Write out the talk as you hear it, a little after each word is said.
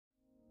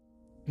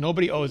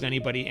Nobody owes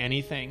anybody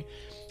anything.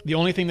 The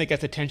only thing that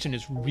gets attention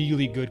is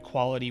really good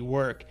quality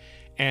work.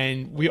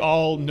 And we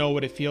all know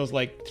what it feels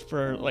like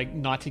for like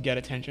not to get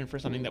attention for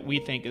something that we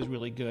think is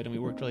really good and we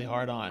worked really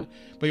hard on.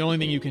 But the only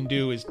thing you can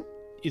do is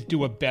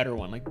do a better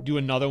one, like do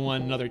another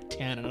one, another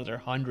 10, another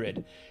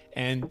 100.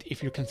 And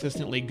if you're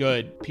consistently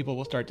good, people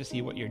will start to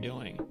see what you're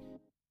doing.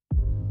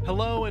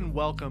 Hello and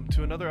welcome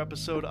to another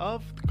episode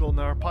of the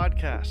Golden Hour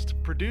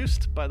Podcast,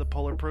 produced by the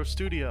Polar Pro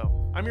Studio.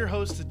 I'm your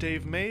host,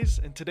 Dave Mays,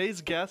 and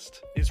today's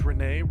guest is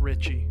Rene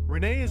Ritchie.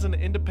 Rene is an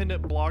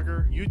independent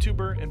blogger,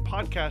 YouTuber, and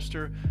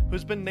podcaster who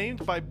has been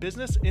named by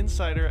Business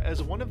Insider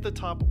as one of the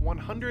top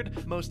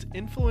 100 most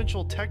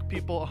influential tech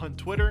people on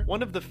Twitter,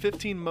 one of the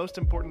 15 most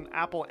important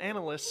Apple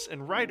analysts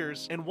and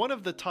writers, and one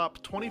of the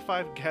top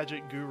 25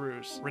 gadget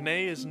gurus.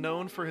 Rene is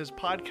known for his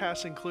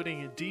podcasts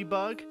including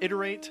Debug,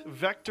 Iterate,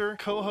 Vector,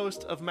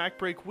 co-host of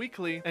MacBreak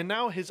Weekly, and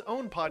now his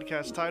own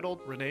podcast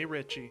titled Rene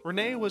Ritchie.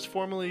 Rene was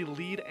formerly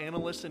lead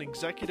analyst and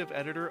executive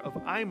editor of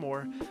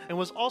iMore, and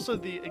was also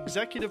the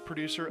executive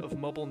producer of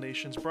Mobile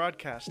Nations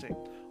Broadcasting.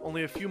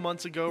 Only a few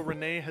months ago,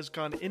 Rene has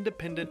gone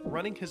independent,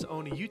 running his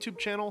own YouTube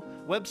channel,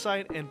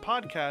 website, and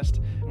podcast,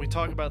 and we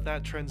talk about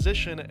that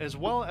transition as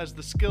well as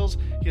the skills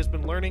he has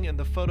been learning in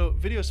the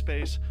photo-video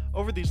space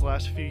over these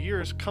last few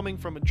years, coming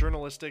from a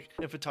journalistic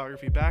and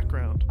photography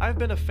background. I've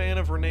been a fan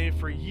of Rene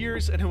for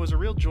years, and it was a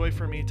real joy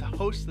for me to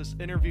host this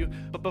interview,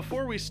 but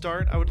before we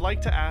start, I would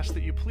like to ask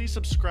that you please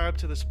subscribe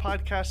to this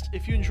podcast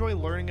if you enjoy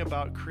learning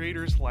about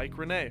creators like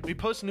Rene. We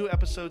post new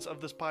episodes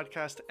of this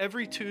podcast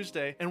every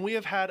Tuesday, and we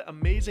have had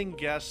amazing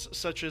guests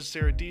such as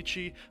Sarah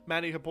Ritchie,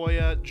 Maddie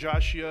Haboya,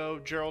 Josh Yo,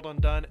 Gerald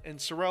Undone, and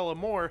Sorella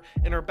Moore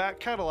in our back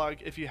catalog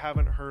if you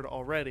haven't heard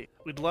already.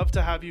 We'd love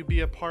to have you be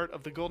a part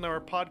of the Golden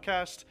Hour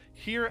Podcast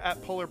here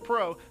at Polar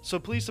Pro, so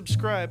please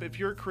subscribe if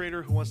you're a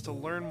creator who wants to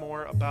learn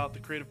more about the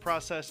creative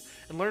process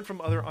and learn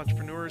from other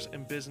entrepreneurs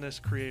and business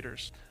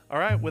creators. All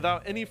right,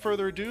 without any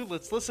further ado,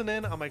 let's listen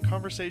in on my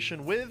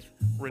conversation with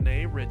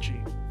Rene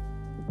Ritchie.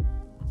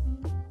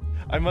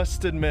 I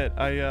must admit,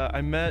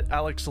 I met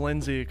Alex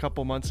Lindsay a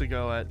couple months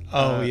ago at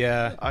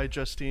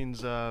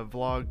iJustine's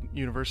vlog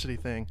university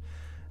thing.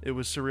 It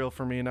was surreal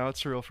for me. Now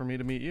it's surreal for me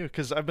to meet you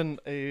because I've been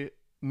a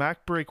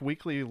MacBreak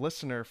Weekly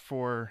listener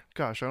for,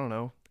 gosh, I don't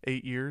know,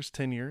 8 years,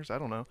 10 years, I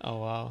don't know. Oh,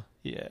 wow.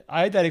 Yeah,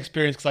 I had that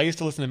experience because I used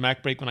to listen to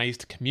MacBreak when I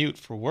used to commute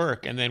for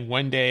work. And then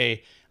one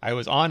day I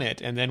was on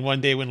it. And then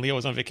one day when Leo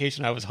was on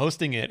vacation, I was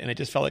hosting it. And it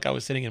just felt like I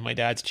was sitting in my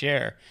dad's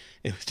chair.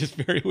 It was just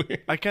very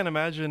weird. I can't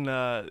imagine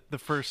the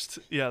first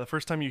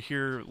time you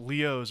hear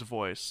Leo's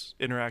voice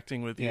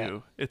interacting with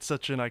you. It's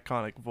such an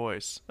iconic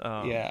voice.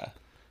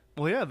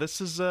 Well, yeah,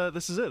 this is it.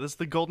 This is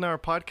the Golden Hour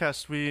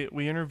Podcast.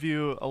 We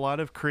interview a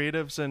lot of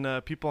creatives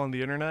and people on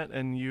the internet,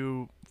 and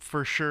you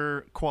for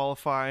sure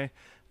qualify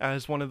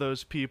as one of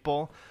those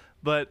people.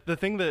 But the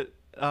thing that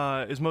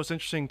is most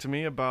interesting to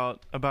me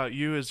about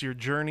you is your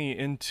journey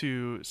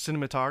into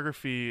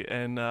cinematography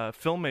and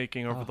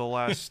filmmaking over the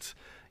last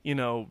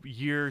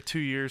year, 2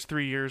 years,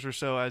 3 years or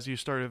so as you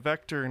started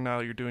Vector, and now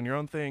you're doing your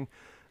own thing.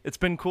 It's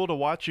been cool to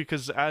watch you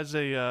because as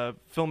a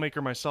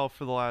filmmaker myself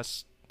for the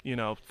last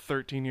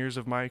 13 years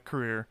of my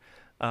career,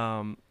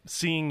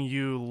 seeing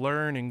you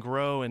learn and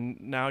grow,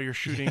 and now you're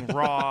shooting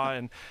raw,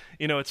 and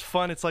it's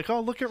fun. It's like, oh,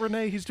 look at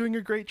Rene, he's doing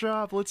a great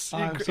job. I'm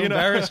so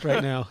embarrassed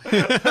right now.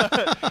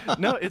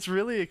 No, it's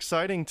really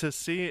exciting to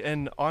see,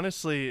 and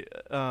honestly,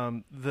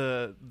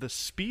 the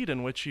speed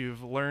in which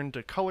you've learned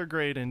to color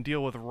grade and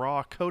deal with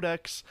raw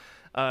codecs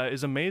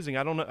is amazing.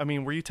 I don't know. I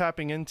mean, were you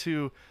tapping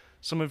into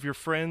some of your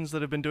friends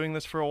that have been doing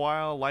this for a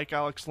while, like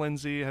Alex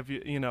Lindsay? Have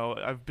you,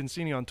 I've been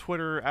seeing you on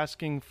Twitter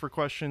asking for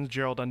questions.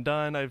 Gerald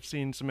Undone, I've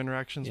seen some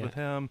interactions with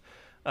him.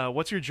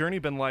 What's your journey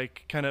been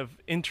like, kind of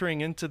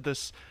entering into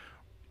this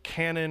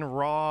Canon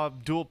raw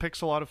dual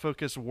pixel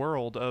autofocus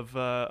world of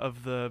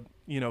the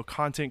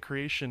content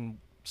creation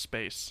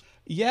space?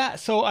 Yeah,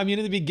 so I mean,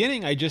 in the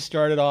beginning, I just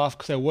started off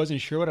because I wasn't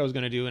sure what I was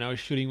going to do, and I was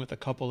shooting with a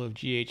couple of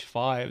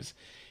GH5s,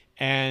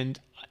 and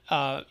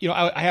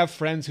I have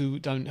friends who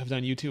have done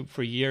YouTube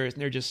for years,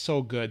 and they're just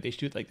so good. They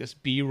shoot like this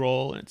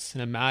B-roll, and it's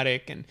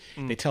cinematic, and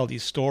they tell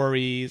these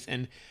stories,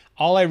 and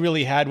all I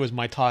really had was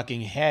my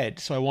talking head,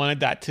 so I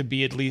wanted that to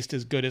be at least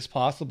as good as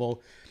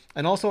possible.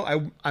 And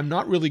also, I'm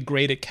not really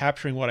great at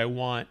capturing what I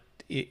want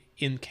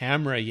in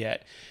camera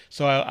yet,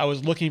 so I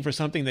was looking for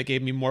something that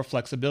gave me more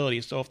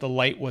flexibility. So if the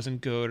light wasn't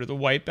good or the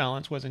white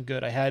balance wasn't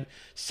good, I had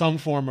some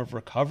form of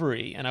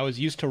recovery, and I was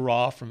used to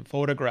RAW from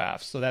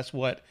photographs, so that's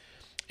what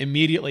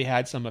immediately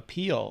had some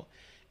appeal.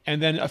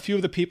 And then a few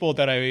of the people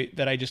that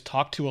I just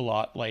talked to a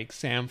lot, like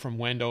Sam from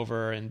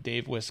Wendover and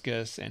Dave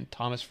Wiskus and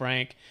Thomas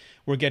Frank,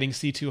 were getting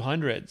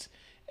C200s,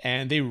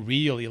 and they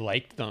really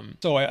liked them.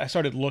 So I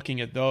started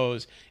looking at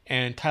those,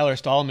 and Tyler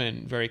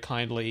Stallman very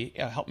kindly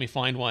helped me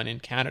find one in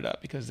Canada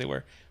because they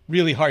were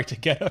really hard to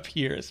get up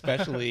here,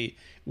 especially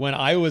when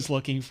I was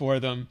looking for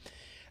them.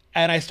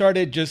 And I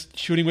started just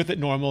shooting with it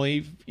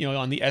normally,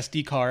 on the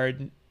SD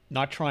card,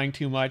 not trying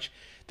too much.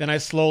 Then I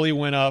slowly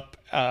went up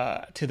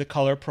to the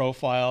color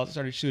profile,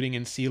 started shooting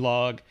in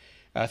C-Log,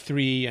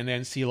 3 and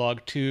then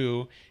C-Log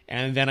 2,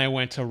 and then I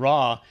went to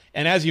RAW.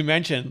 And as you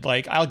mentioned,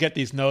 like I'll get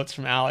these notes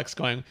from Alex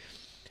going,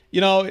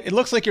 it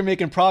looks like you're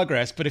making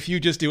progress, but if you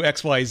just do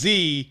X, Y,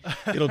 Z,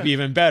 it'll be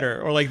even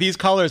better. Or like these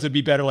colors would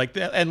be better like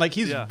that. And like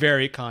he's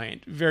very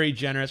kind, very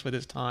generous with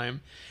his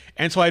time.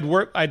 And so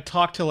I'd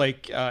talk to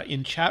like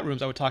in chat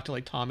rooms, I would talk to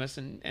like Thomas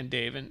and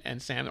Dave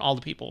and Sam and all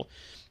the people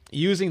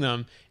using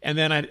them. And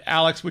then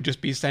Alex would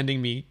just be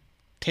sending me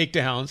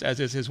takedowns, as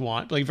is his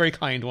wont, like very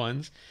kind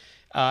ones.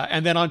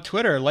 And then on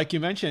Twitter, like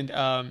you mentioned,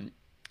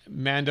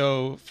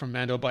 Mando from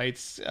Mando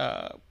Bites,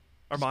 Armando,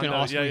 it's been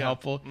awesomely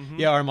helpful. Mm-hmm.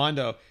 Yeah,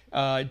 Armando,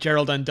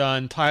 Gerald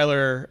Undone,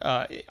 Tyler,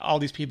 all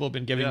these people have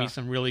been giving me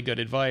some really good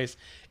advice.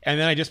 And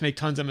then I just make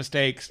tons of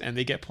mistakes, and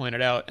they get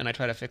pointed out, and I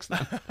try to fix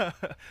them.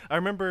 I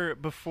remember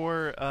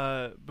before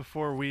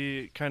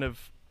we kind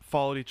of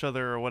followed each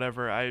other or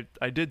whatever,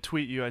 I did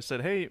tweet you. I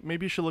said, hey,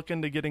 maybe you should look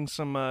into getting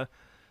some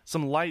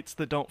lights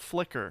that don't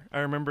flicker.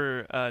 I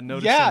remember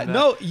noticing that. Yeah,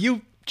 no,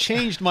 you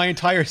changed my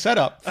entire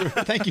setup.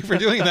 Thank you for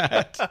doing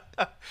that.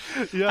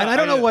 And I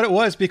don't know what it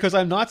was, because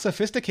I'm not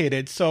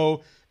sophisticated.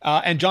 So,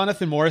 and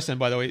Jonathan Morrison,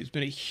 by the way, has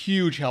been a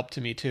huge help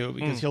to me too,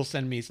 because he'll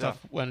send me stuff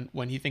when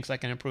he thinks I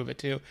can improve it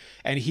too.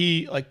 And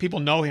he, like,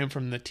 people know him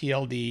from the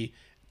TLD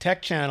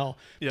Tech channel,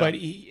 but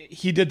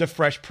he did the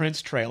Fresh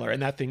Prince trailer,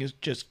 and that thing is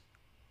just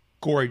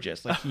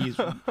gorgeous. Like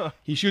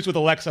he shoots with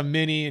Alexa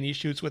Mini, and he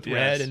shoots with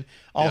Red, and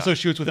also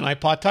shoots with an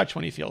iPod Touch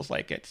when he feels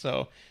like it.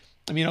 So,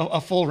 I mean,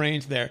 a full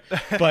range there.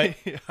 But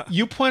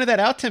you pointed that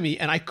out to me,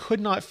 and I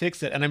could not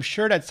fix it. And I'm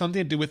sure it had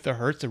something to do with the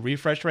hertz, the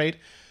refresh rate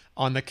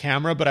on the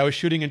camera, but I was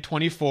shooting in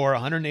 24,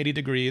 180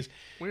 degrees.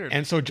 Weird.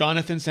 And so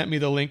Jonathan sent me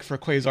the link for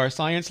Quasar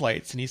Science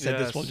lights, and he said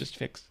this will just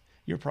fix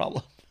your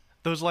problem.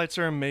 Those lights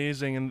are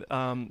amazing,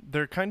 and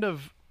they're kind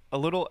of a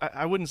little,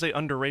 I wouldn't say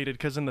underrated,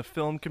 because in the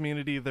film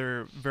community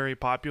they're very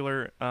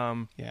popular.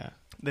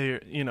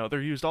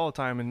 They're used all the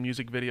time in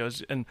music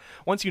videos, and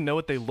once you know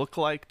what they look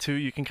like too,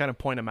 you can kind of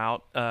point them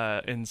out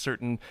in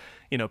certain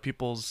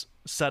people's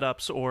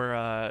setups, or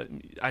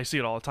I see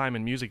it all the time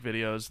in music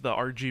videos, the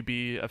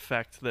RGB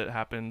effect that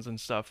happens and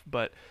stuff.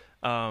 But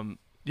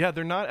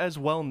they're not as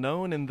well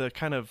known in the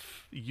kind of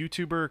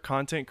YouTuber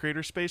content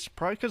creator space,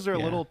 probably because they're a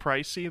little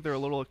pricey, they're a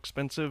little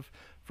expensive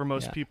for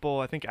most people.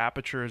 I think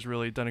Aperture has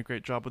really done a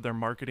great job with their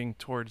marketing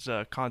towards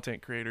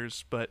content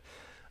creators, but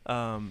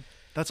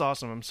that's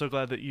awesome. I'm so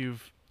glad that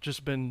you've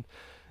just been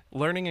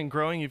learning and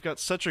growing. You've got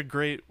such a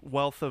great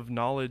wealth of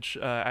knowledge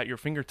at your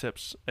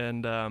fingertips,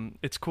 and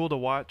it's cool to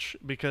watch,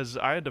 because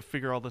I had to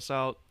figure all this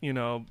out,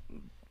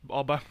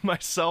 all by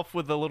myself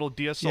with a little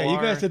DSLR. Yeah, you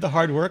guys did the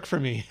hard work for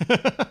me.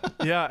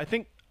 Yeah, I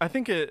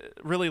think it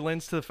really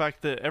lends to the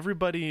fact that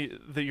everybody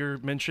that you're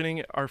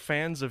mentioning are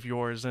fans of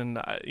yours, and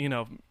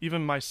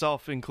even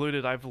myself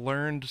included. I've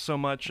learned so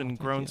much and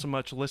grown so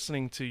much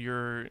listening to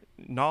your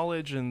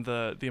knowledge and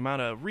the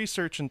amount of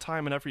research and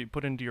time and effort you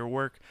put into your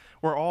work.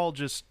 We're all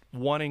just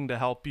wanting to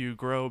help you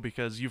grow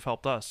because you've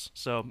helped us.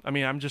 So, I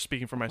mean, I'm just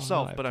speaking for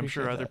myself, but I'm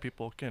sure other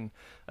people can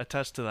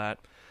attest to that.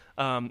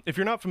 If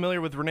you're not familiar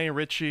with Rene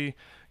Ritchie,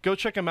 go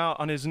check him out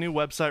on his new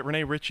website,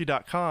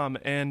 reneritchie.com,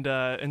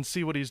 and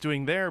see what he's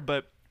doing there.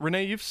 But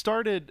Rene, you've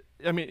started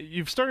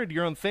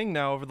your own thing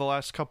now over the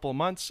last couple of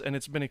months, and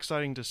it's been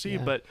exciting to see.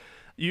 But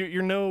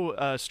you're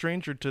no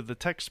stranger to the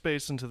tech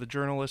space and to the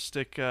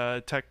journalistic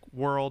tech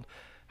world.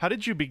 How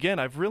did you begin?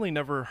 I've really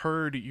never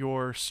heard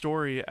your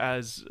story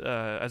as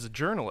a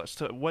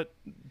journalist. What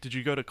did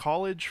you go to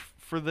college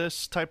for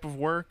this type of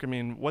work? I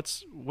mean,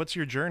 what's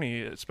your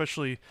journey,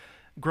 especially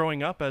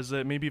growing up as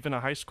maybe even a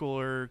high school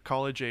or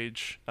college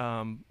age?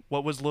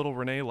 What was little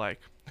Rene like?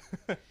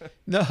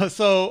 No,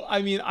 so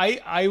I mean,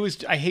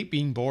 I hate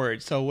being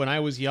bored. So when I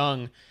was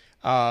young,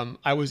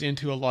 I was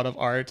into a lot of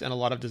art and a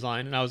lot of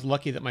design, and I was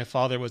lucky that my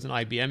father was an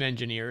IBM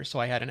engineer, so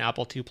I had an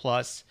Apple II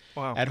Plus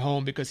at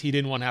home, because he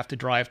didn't want to have to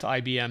drive to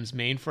IBM's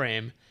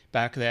mainframe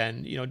back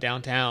then,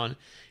 downtown.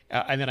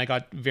 And then I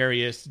got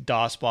various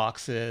DOS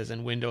boxes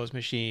and Windows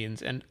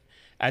machines, and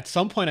at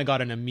some point I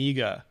got an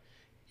Amiga,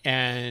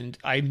 and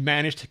I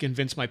managed to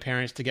convince my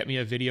parents to get me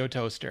a video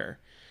toaster,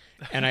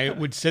 and I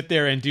would sit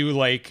there and do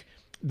like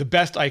the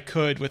best I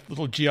could with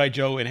little G.I.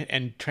 Joe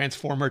and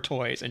Transformer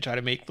toys, and try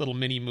to make little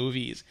mini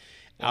movies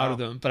out of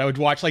them. But I would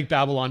watch like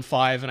Babylon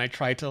 5, and I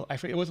tried to,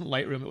 it wasn't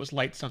Lightroom, it was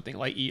Light something,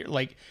 like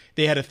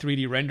they had a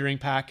 3D rendering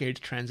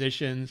package,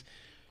 transitions,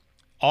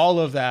 all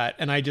of that.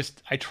 And I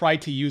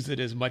tried to use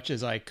it as much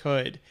as I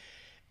could.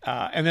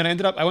 And then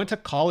I went to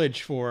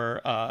college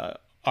for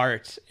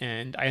art,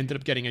 and I ended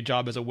up getting a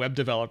job as a web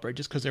developer,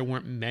 just because there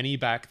weren't many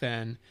back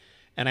then.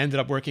 And I ended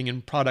up working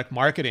in product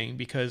marketing,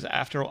 because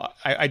after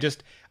I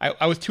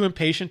was too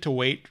impatient to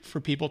wait for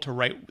people to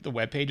write the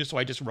web pages, so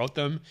I just wrote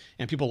them,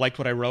 and people liked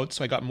what I wrote,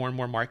 so I got more and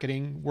more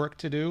marketing work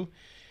to do.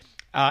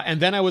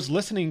 And then I was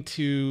listening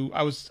to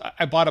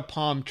I bought a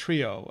Palm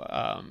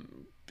Trio.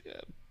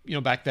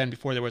 Back then,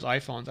 before there was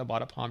iPhones, I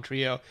bought a Palm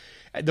Trio.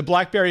 The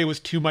BlackBerry was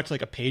too much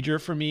like a pager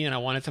for me, and I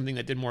wanted something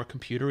that did more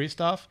computery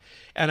stuff.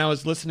 And I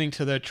was listening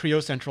to the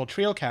Trio Central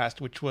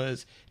TrioCast, which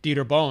was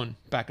Dieter Bohn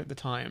back at the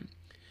time.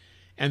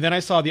 And then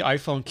I saw the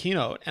iPhone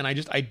keynote, and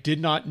I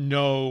did not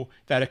know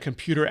that a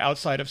computer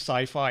outside of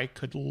sci-fi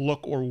could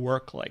look or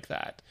work like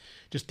that.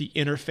 Just the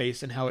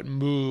interface and how it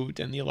moved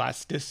and the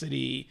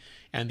elasticity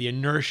and the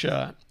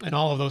inertia and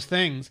all of those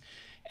things.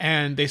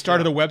 And they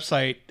started a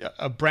website,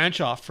 a branch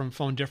off from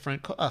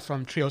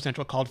from Trio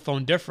Central called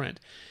Phone Different.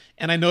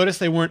 And I noticed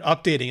they weren't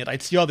updating it.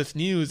 I'd see all this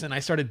news, and I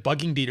started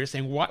bugging Dieter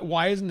saying,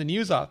 why isn't the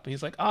news up? And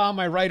he's like,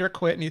 my writer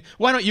quit. And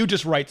why don't you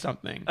just write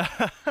something?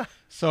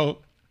 So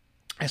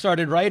I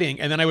started writing,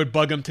 and then I would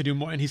bug him to do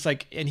more. And he's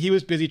like, and he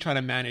was busy trying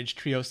to manage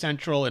Trio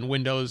Central and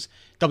Windows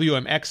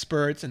WM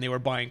Experts, and they were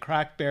buying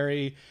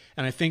Crackberry.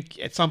 And I think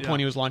at some point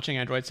he was launching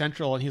Android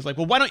Central, and he's like,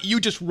 well, why don't you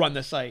just run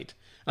the site?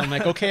 And I'm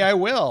like, okay, I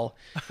will.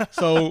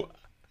 So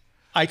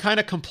I kind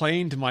of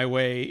complained my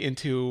way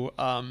into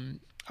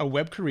a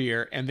web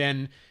career, and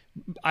then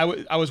I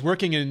was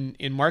working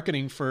in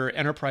marketing for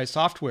enterprise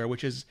software,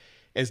 which is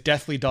as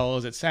deathly dull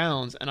as it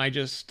sounds, and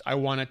I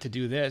wanted to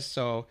do this.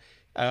 So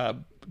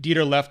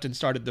Dieter left and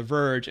started The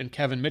Verge, and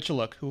Kevin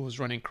Michaluk, who was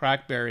running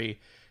Crackberry,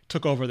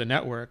 took over the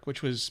network,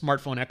 which was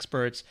Smartphone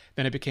Experts.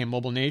 Then it became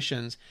Mobile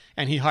Nations,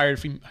 and he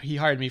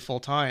hired me full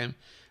time.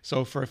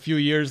 So for a few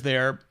years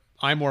there,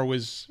 iMore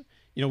was,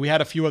 we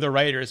had a few other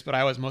writers, but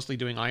I was mostly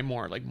doing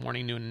iMore, like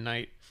morning, noon, and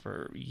night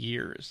for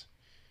years.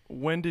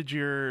 When did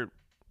your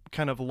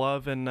kind of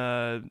love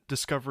and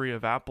discovery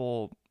of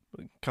Apple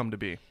come to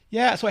be?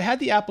 Yeah, so I had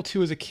the Apple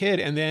II as a kid,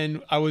 and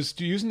then I was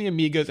using the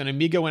Amigas, and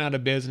Amiga went out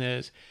of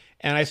business,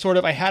 and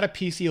I had a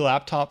PC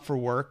laptop for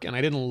work, and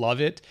I didn't love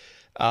it.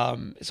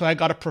 So I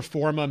got a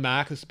Performa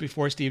Mac. This is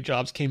before Steve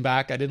Jobs came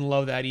back. I didn't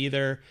love that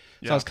either.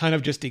 So I was kind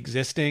of just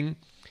existing.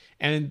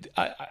 And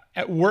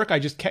at work, I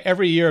just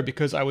every year,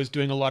 because I was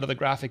doing a lot of the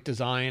graphic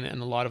design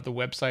and a lot of the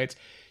websites,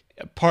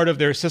 part of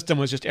their system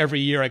was just every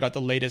year I got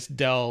the latest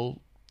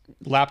Dell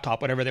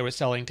laptop, whatever they were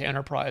selling to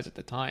enterprise at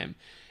the time.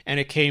 And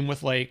it came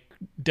with like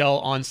Dell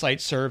on-site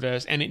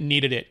service, and it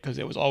needed it because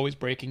it was always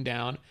breaking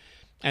down.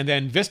 And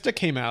then Vista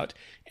came out,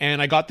 and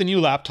I got the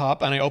new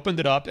laptop, and I opened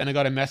it up, and I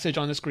got a message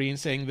on the screen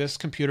saying this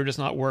computer does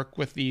not work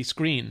with the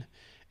screen.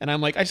 And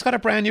I'm like, I just got a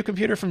brand new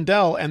computer from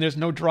Dell, and there's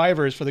no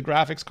drivers for the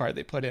graphics card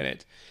they put in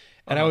it.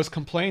 And I was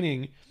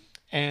complaining,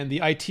 and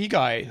the IT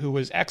guy, who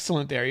was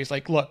excellent there, he's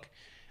like, look,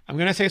 I'm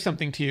going to say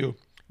something to you.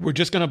 We're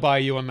just going to buy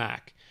you a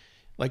Mac.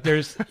 Like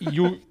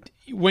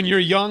when you're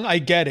young, I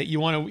get it. You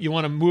want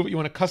to move, you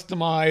want to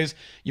customize,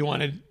 you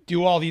want to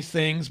do all these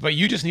things, but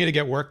you just need to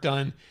get work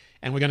done.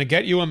 And we're going to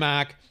get you a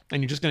Mac,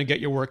 and you're just going to get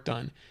your work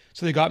done.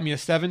 So they got me a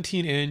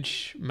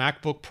 17-inch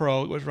MacBook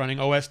Pro. It was running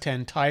OS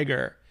X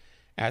Tiger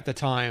at the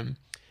time.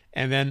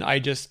 And then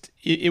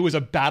it was a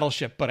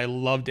battleship, but I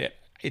loved it.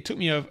 It took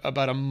me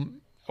about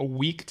a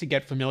week to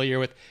get familiar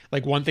with,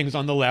 like, one thing's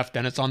on the left,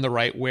 then it's on the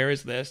right. Where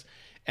is this?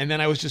 And then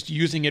I was just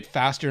using it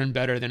faster and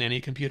better than any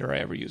computer I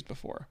ever used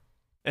before.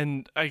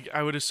 And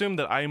I would assume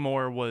that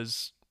iMore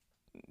was,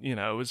 it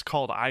was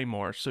called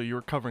iMore, so you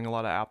were covering a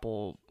lot of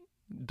Apple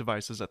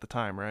devices at the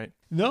time, right?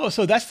 No,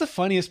 so that's the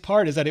funniest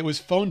part, is that it was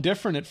Phone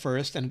Different at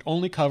first, and it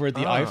only covered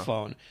the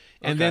iPhone.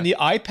 And then the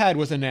iPad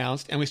was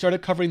announced, and we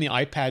started covering the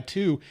iPad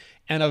too.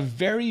 And a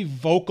very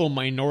vocal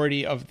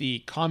minority of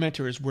the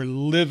commenters were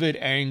livid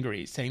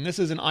angry, saying, this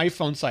is an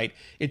iPhone site.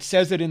 It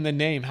says it in the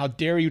name. How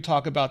dare you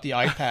talk about the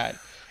iPad?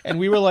 And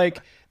we were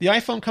like, the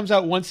iPhone comes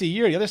out once a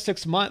year. The other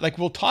 6 months, like,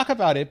 we'll talk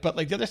about it, but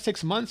like the other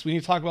 6 months, we need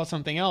to talk about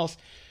something else.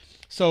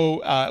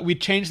 So we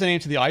changed the name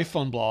to the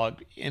iPhone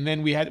blog, and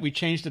then we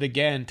changed it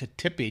again to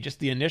Tippy, just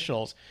the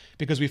initials,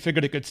 because we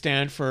figured it could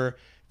stand for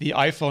the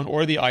iPhone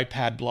or the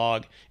iPad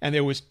blog. And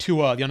there was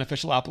Tua, the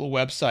unofficial Apple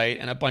website,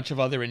 and a bunch of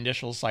other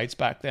initial sites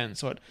back then.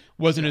 So it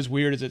wasn't as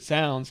weird as it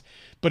sounds,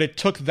 but it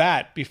took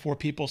that before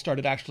people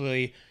started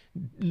actually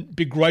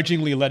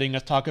begrudgingly letting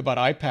us talk about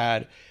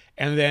iPad.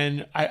 And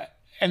then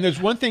And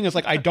there's one thing is,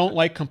 like, I don't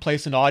like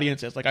complacent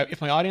audiences. Like,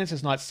 if my audience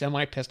is not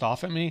semi-pissed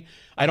off at me,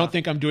 I don't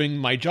think I'm doing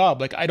my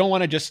job. Like, I don't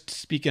want to just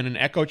speak in an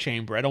echo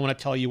chamber. I don't want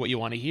to tell you what you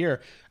want to hear.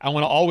 I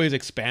want to always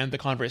expand the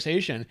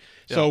conversation.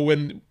 Yeah. So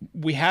when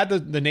we had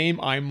the name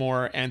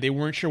iMore and they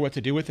weren't sure what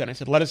to do with it, I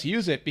said, let us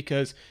use it,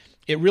 because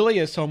it really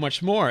is so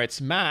much more. It's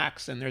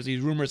Macs, and there's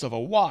these rumors of a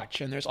watch,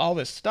 and there's all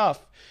this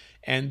stuff.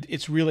 And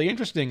it's really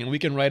interesting, and we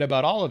can write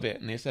about all of it.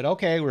 And they said,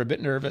 okay, we're a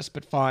bit nervous,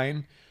 but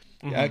fine.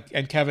 Mm-hmm.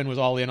 And Kevin was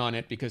all in on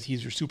it because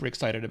he's super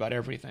excited about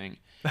everything.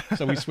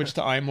 So we switched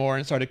to iMore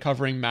and started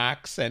covering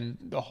Macs and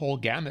the whole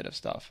gamut of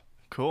stuff.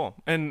 Cool.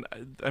 And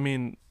I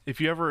mean,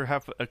 if you ever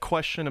have a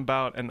question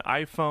about an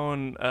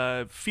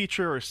iPhone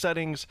feature or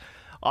settings,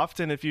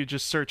 often if you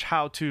just search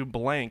how to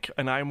blank,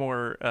 an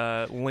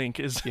iMore link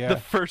is the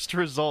first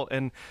result.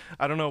 And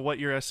I don't know what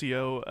your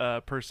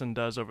SEO person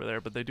does over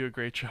there, but they do a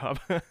great job.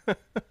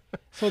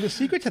 So the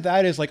secret to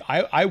that is, like,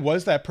 I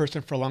was that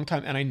person for a long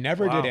time, and I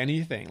never did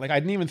anything. Like, I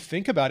didn't even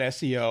think about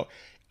SEO.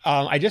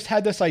 I just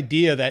had this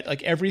idea that,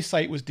 like, every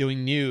site was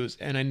doing news,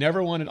 and I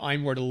never wanted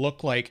iMore to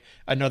look like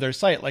another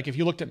site. Like, if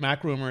you looked at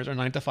Mac Rumors or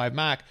 9 to 5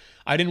 Mac,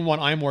 I didn't want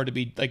iMore to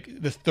be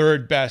like the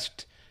third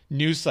best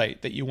news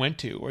site that you went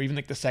to, or even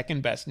like the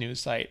second best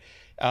news site.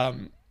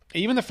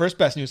 even the first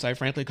best news site,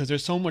 frankly, because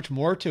there's so much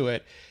more to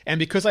it. And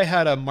because I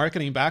had a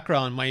marketing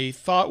background, my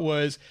thought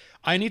was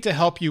I need to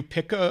help you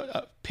pick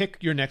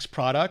your next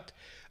product.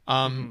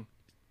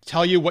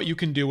 Tell you what you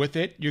can do with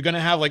it. You're going to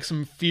have like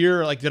some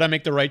fear, like, did I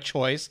make the right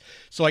choice?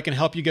 So I can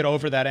help you get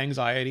over that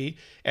anxiety.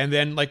 And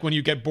then like when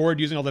you get bored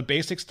using all the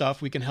basic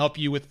stuff, we can help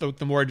you with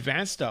the more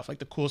advanced stuff, like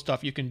the cool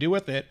stuff you can do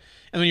with it.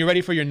 And when you're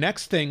ready for your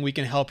next thing, we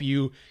can help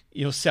you,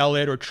 sell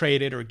it or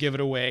trade it or give it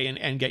away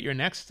and get your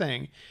next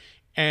thing.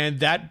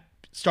 And that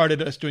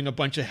started us doing a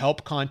bunch of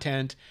help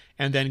content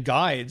and then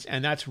guides.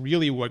 And that's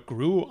really what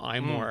grew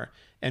iMore.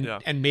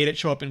 And made it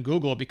show up in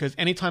Google, because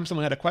anytime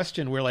someone had a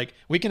question, we're like,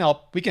 we can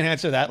help, we can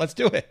answer that. Let's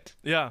do it.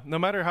 Yeah. No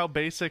matter how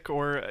basic,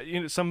 or,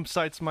 some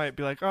sites might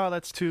be like, oh,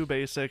 that's too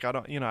basic.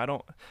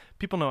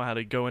 People know how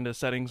to go into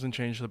settings and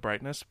change the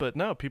brightness, but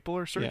no, people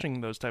are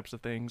searching those types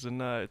of things,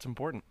 and it's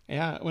important.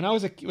 Yeah. When I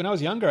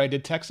was younger, I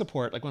did tech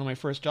support, like one of my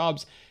first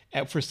jobs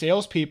for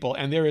salespeople.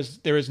 And there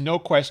is no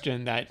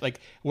question that, like,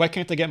 why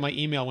can't I get my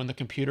email when the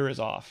computer is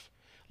off?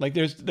 Like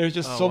there's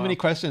just many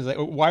questions. Like,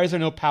 why is there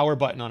no power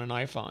button on an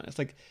iPhone? It's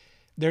like,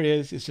 there it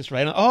is. It's just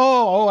right on.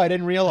 Oh, I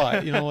didn't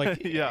realize.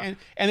 And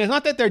it's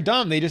not that they're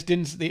dumb. They just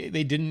didn't.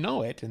 They didn't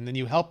know it, and then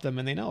you help them,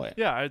 and they know it.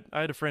 Yeah,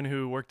 I had a friend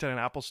who worked at an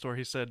Apple store.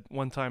 He said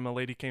one time a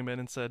lady came in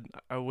and said,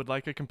 "I would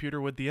like a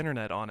computer with the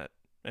internet on it."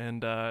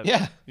 And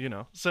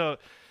so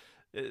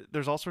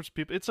there's all sorts of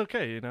people. It's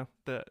okay,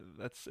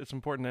 it's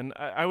important, and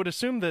I would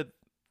assume that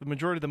the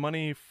majority of the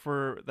money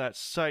for that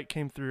site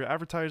came through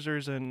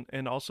advertisers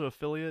and also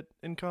affiliate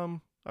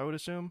income. I would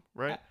assume,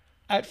 right?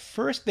 At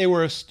first, they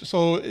were,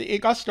 so it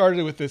got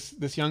started with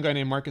this young guy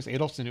named Marcus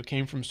Adelson, who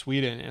came from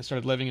Sweden and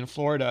started living in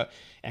Florida,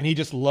 and he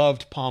just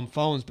loved Palm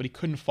phones, but he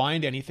couldn't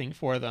find anything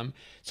for them.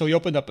 So he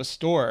opened up a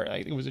store.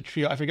 It was a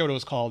Trio, I forget what it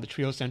was called, the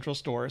Trio Central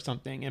store or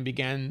something,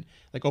 and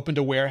opened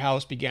a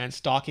warehouse, began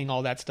stocking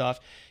all that stuff.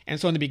 And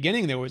so in the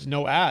beginning, there was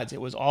no ads.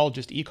 It was all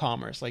just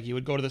e-commerce. Like, you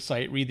would go to the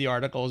site, read the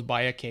articles,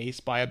 buy a case,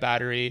 buy a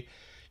battery,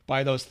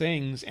 buy those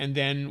things. And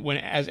then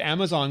as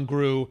Amazon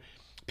grew,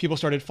 people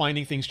started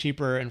finding things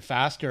cheaper and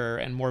faster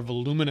and more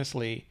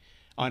voluminously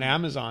on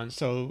Amazon.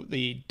 So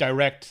the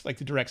direct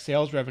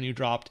sales revenue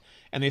dropped,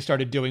 and they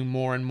started doing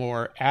more and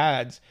more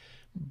ads.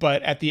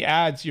 But at the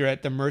ads, you're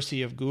at the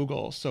mercy of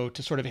Google. So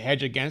to sort of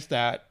hedge against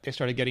that, they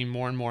started getting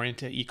more and more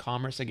into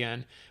e-commerce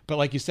again. But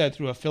like you said,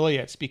 through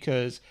affiliates,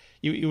 because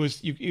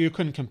you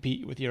couldn't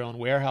compete with your own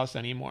warehouse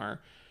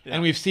anymore. Yeah.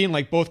 And we've seen,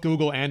 like, both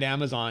Google and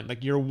Amazon,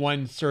 like, your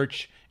one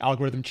search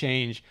algorithm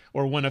change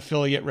or one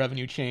affiliate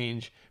revenue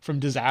change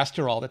from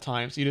disaster all the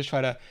time. So you just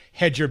try to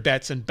hedge your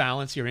bets and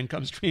balance your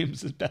income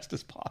streams as best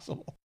as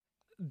possible.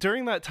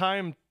 During that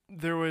time,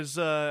 there was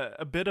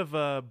a bit of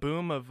a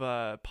boom of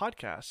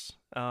podcasts.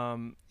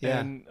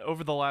 And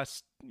over the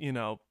last,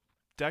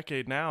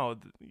 decade now,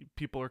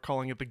 people are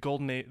calling it the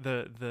golden age,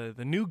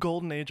 the new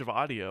golden age of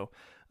audio.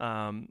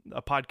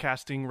 A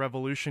podcasting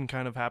revolution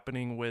kind of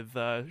happening with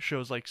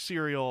shows like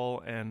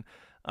Serial and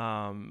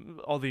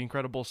all the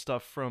incredible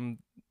stuff from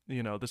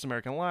This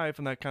American Life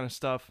and that kind of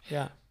stuff.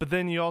 Yeah. But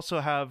then you also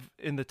have,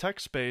 in the tech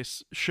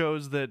space,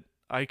 shows that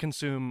I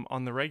consume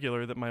on the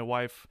regular that my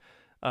wife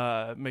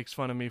makes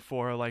fun of me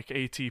for, like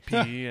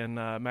ATP and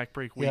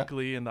MacBreak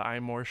Weekly and the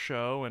iMore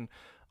Show and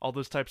all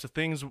those types of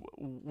things.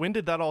 When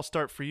did that all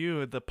start for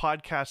you, the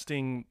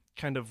podcasting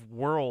kind of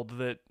world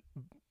that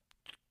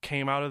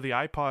came out of the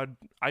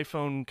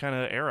iPhone kind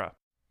of era?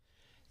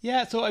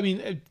 Yeah, so I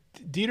mean,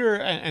 Dieter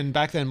and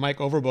back then Mike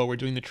Overbo were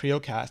doing the Trio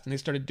Cast, and they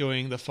started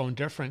doing the Phone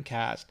Different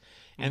Cast.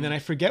 And then I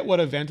forget what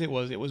event it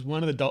was. It was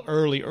one of the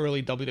early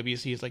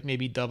WWCs, like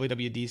maybe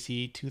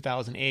WWDC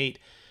 2008.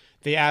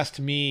 They asked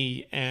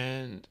me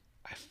and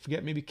I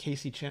forget, maybe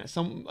Casey Chan,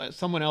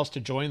 someone else to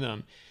join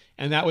them,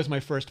 and that was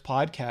my first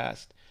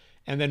podcast.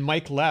 And then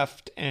Mike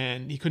left,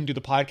 and he couldn't do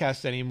the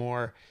podcast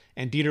anymore,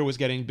 and Dieter was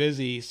getting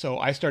busy, so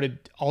I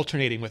started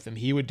alternating with him.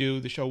 He would do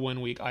the show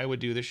one week, I would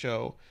do the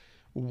show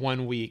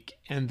 1 week,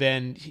 and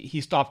then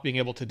he stopped being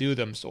able to do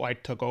them, so I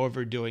took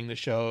over doing the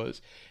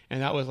shows,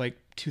 and that was like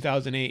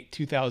 2008,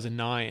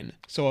 2009.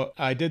 So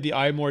I did the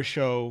iMore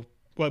show.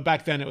 Well,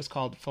 back then it was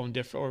called Phone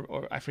Different,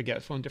 or I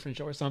forget, Phone Different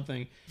Show or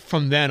something.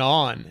 From then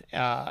on,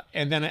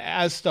 and then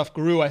as stuff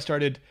grew,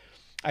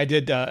 I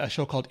did a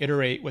show called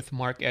Iterate with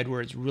Mark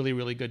Edwards, really,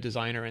 really good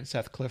designer, and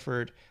Seth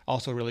Clifford,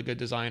 also a really good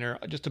designer,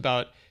 just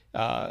about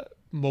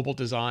mobile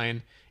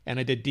design. And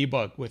I did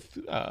Debug with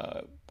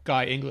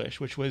Guy English,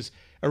 which was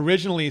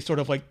originally sort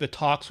of like the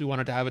talks we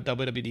wanted to have at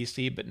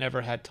WWDC, but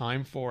never had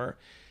time for.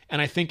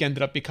 And I think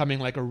ended up becoming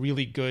like a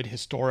really good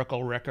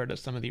historical record of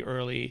some of the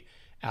early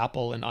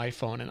Apple and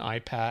iPhone and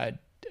iPad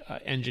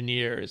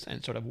engineers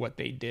and sort of what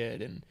they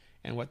did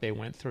and what they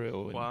went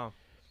through. And, wow.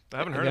 I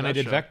haven't heard of that. Then I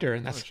did show. Vector,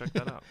 and that's check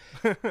that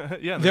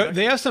out. Yeah,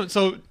 they have some.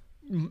 So,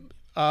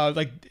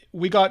 like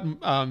we got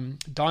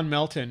Don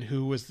Melton,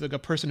 who was the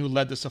person who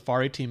led the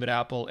Safari team at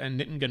Apple, and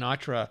Nitin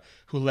Ganatra,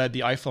 who led the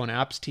iPhone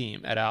apps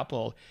team at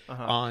Apple,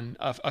 on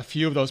a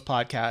few of those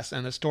podcasts,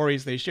 and the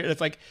stories they shared.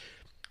 It's like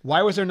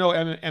why was there no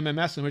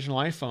MMS in the original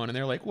iPhone? And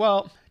they're like,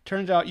 well,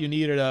 turns out you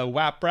needed a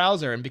WAP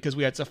browser. And because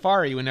we had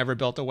Safari, we never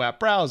built a WAP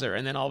browser.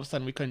 And then all of a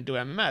sudden we couldn't do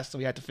MMS. So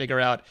we had to figure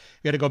out,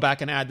 we had to go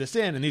back and add this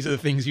in. And these are the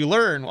things you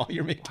learn while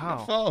you're making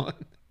a phone.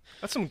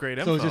 That's some great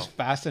info. So it's just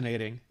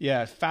fascinating.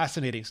 Yeah,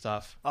 fascinating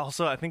stuff.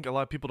 Also, I think a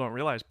lot of people don't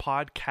realize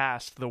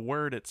podcast, the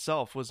word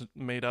itself, was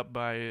made up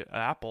by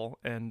Apple.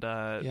 And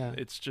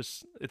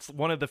it's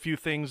one of the few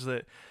things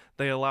that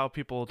they allow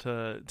people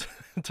to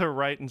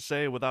write and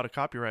say without a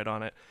copyright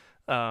on it.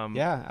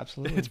 Yeah,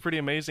 absolutely. It's pretty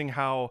amazing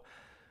how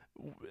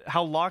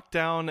locked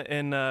down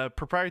and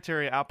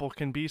proprietary Apple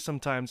can be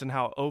sometimes, and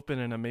how open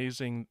and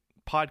amazing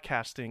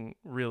podcasting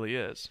really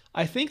is.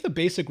 I think the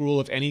basic rule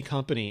of any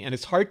company, and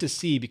it's hard to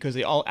see because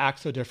they all act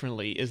so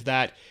differently, is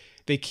that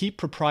they keep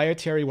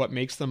proprietary what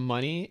makes them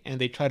money, and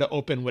they try to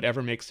open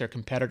whatever makes their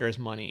competitors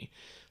money.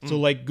 So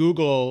like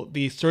Google,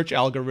 the search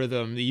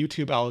algorithm, the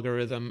YouTube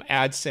algorithm,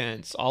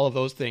 AdSense, all of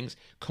those things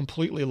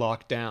completely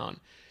locked down.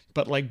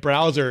 But like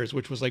browsers,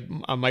 which was like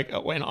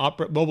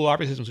mobile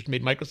operating systems, which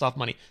made Microsoft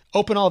money,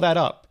 open all that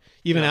up.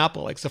 Even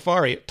Apple, like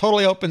Safari,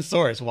 totally open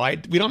source.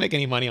 Why? We don't make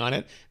any money on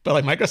it, but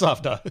like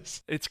Microsoft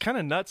does. It's kind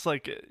of nuts.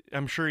 Like,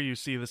 I'm sure you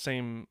see the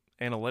same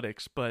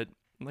analytics, but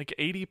like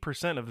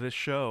 80% of this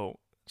show,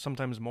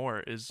 sometimes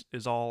more, is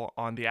all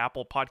on the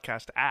Apple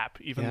Podcast app,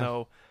 even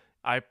though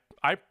I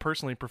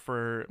personally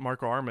prefer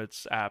Marco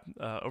Arment's app,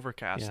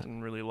 Overcast,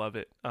 and really love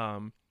it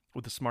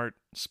with the smart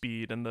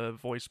speed and the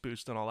voice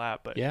boost and all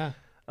that. But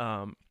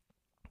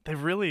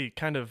they've really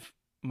kind of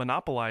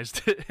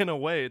monopolized it in a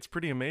way. It's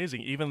pretty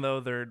amazing, even though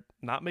they're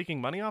not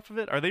making money off of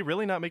it. Are they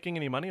really not making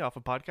any money off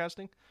of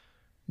podcasting?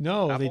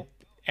 No,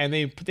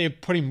 they're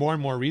putting more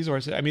and more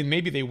resources. I mean,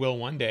 maybe they will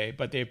one day,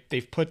 but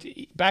they've put,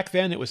 back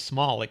then it was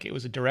small. Like it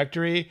was a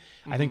directory.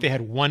 I think they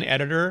had one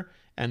editor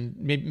and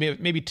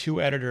maybe two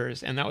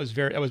editors, and that was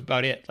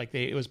about it. Like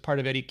it was part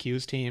of Eddie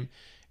Q's team.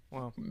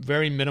 Wow.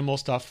 Very minimal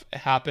stuff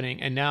happening,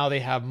 and now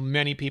they have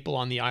many people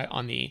on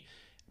the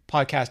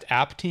podcast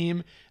app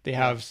team. They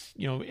have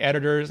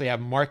editors. They have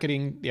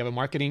marketing. They have a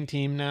marketing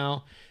team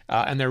now,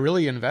 and they're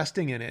really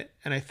investing in it.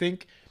 And I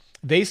think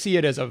they see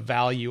it as a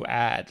value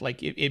add.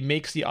 Like it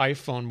makes the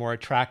iPhone more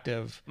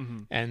attractive,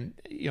 and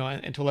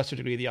and to a lesser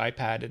degree the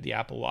iPad and the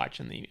Apple Watch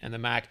and the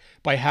Mac,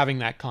 by having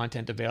that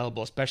content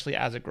available, especially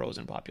as it grows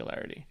in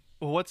popularity.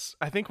 Well,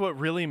 I think what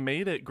really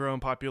made it grow in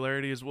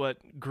popularity is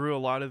what grew a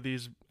lot of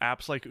these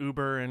apps like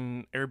Uber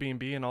and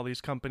Airbnb and all these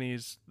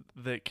companies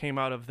that came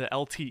out of the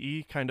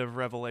LTE kind of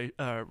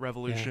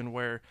revolution,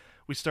 where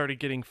we started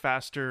getting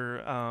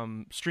faster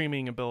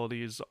streaming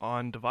abilities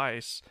on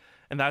device.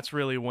 And that's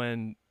really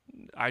when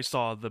I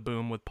saw the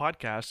boom with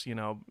podcasts.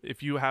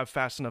 If you have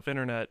fast enough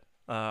internet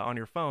on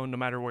your phone, no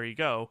matter where you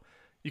go,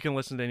 you can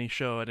listen to any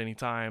show at any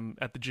time,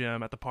 at the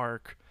gym, at the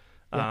park.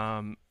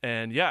 I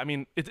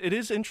mean, it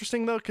is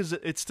interesting though, because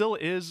it still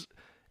is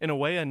in a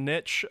way a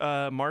niche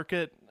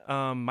market.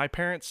 My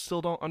parents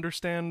still don't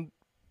understand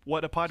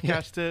what a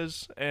podcast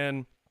is,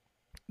 and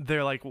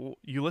they're like, well,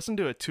 you listen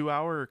to a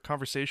 2-hour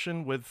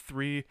conversation with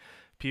 3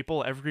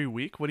 people every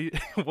week.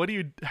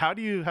 How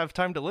do you have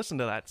time to listen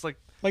to that? It's like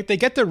they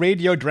get the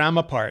radio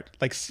drama part.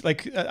 Like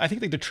I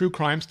think like the true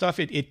crime stuff,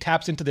 it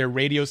taps into their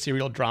radio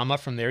serial drama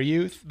from their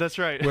youth. That's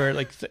right. Where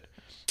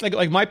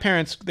like my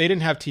parents, they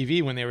didn't have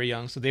TV when they were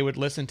young, so they would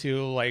listen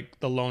to like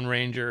the Lone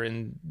Ranger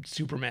and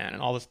Superman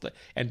and all this,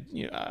 and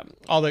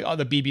all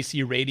the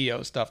BBC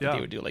radio stuff that they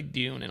would do, like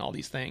Dune and all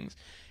these things,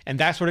 and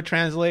that's what it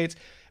translates.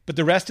 But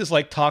the rest is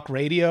like talk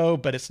radio,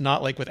 but it's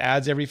not like with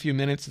ads every few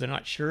minutes, so they're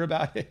not sure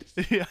about it.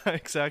 Yeah,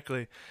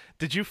 exactly.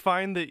 Did you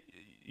find that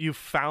you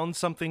found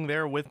something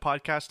there with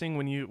podcasting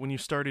when you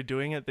started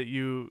doing it, that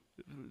you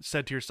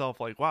said to yourself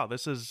like, wow,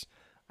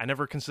 I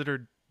never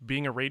considered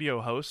being a radio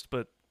host,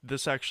 but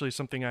this actually is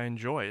something I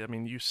enjoy? I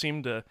mean, you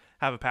seem to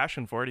have a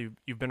passion for it.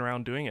 You've been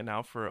around doing it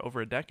now for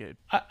over a decade.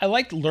 I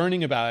liked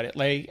learning about it.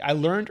 Like I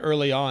learned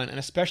early on, and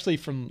especially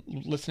from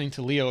listening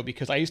to Leo,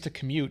 because I used to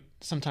commute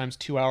sometimes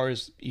 2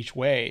 hours each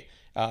way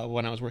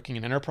when I was working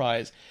in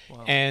enterprise.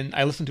 Wow. And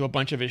I listened to a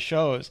bunch of his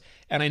shows,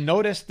 and I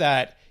noticed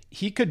that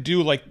he could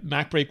do like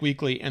Mac Break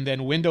Weekly and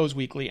then Windows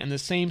Weekly, and the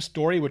same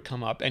story would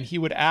come up, and he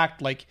would act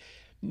like,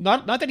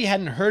 not that he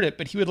hadn't heard it,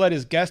 but he would let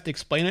his guest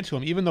explain it to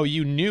him, even though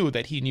you knew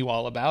that he knew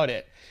all about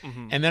it.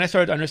 And then I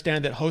started to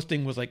understand that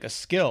hosting was like a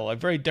skill, a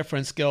very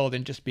different skill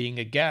than just being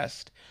a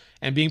guest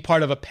and being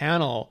part of a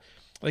panel.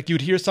 Like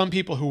you'd hear some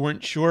people who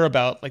weren't sure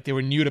about, like they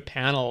were new to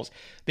panels.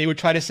 They would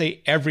try to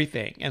say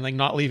everything and like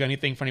not leave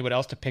anything for anybody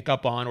else to pick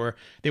up on, or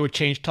they would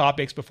change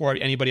topics before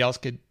anybody else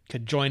could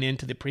join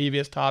into the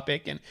previous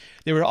topic. And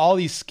there were all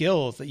these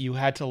skills that you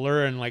had to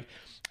learn. Like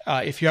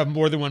if you have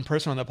more than one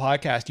person on the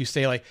podcast, you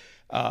say like,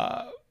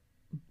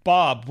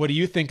 Bob, what do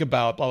you think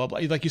about blah, blah,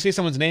 blah? Like you say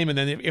someone's name, and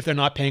then if they're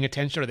not paying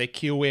attention or they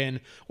cue in,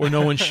 or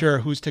no one's sure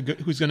who's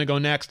going to go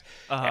next.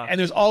 And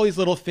there's all these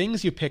little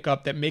things you pick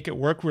up that make it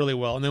work really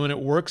well. And then when it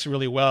works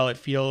really well, it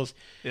feels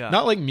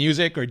not like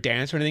music or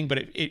dance or anything, but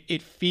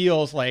it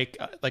feels like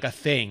a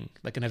thing,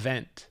 like an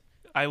event.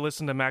 I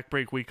listen to Mac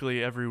Break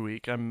Weekly every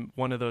week. I'm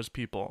one of those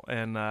people,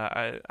 and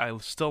I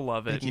still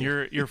love it. Thank And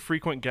you. you're a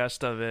frequent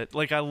guest of it.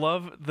 Like I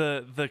love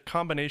the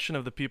combination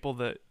of the people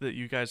that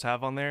you guys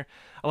have on there.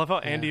 I love how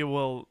Andy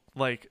will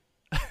like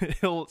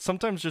he'll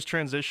sometimes just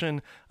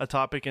transition a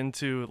topic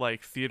into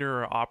like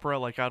theater or opera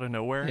like out of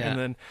nowhere,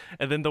 and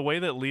then the way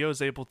that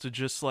Leo's able to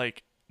just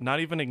like not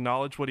even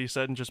acknowledge what he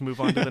said and just move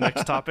on to the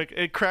next topic.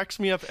 It cracks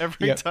me up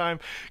every time.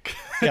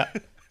 Yeah.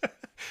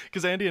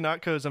 Because Andy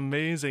Anatko is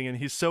amazing and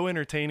he's so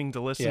entertaining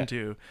to listen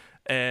to.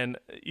 And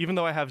even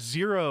though I have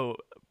zero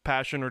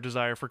passion or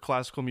desire for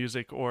classical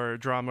music or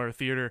drama or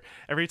theater,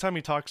 every time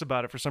he talks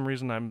about it, for some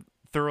reason, I'm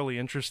thoroughly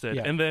interested.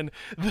 And then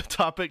the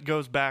topic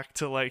goes back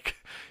to like,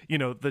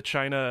 the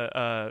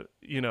China,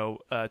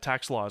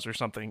 tax laws or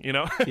something,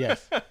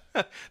 Yes.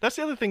 That's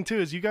the other thing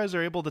too, is you guys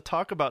are able to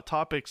talk about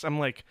topics. I'm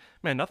like,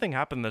 man, nothing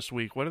happened this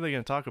week. What are they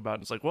going to talk about?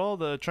 And it's like, well,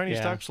 the Chinese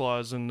tax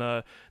laws and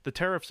the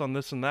tariffs on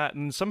this and that.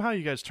 And somehow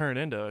you guys turn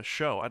it into a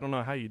show. I don't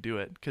know how you do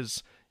it,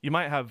 because you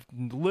might have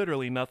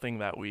literally nothing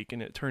that week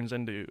and it turns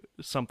into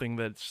something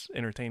that's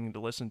entertaining to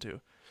listen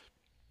to.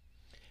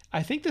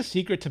 I think the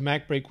secret to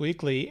Mac Break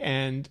Weekly,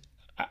 and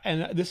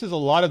this is a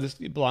lot of this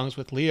belongs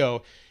with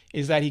Leo,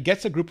 is that he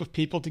gets a group of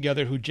people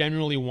together who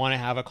genuinely want to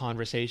have a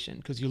conversation.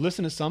 Because you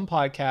listen to some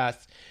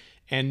podcasts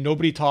and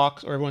nobody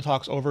talks, or everyone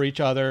talks over each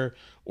other,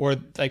 or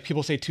like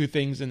people say two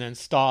things and then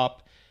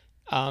stop.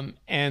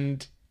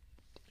 And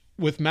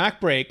with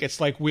Mac Break, it's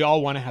like we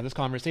all want to have this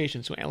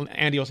conversation. So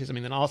Andy will say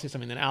something, then I'll say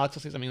something, then Alex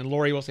will say something, then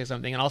Lori will say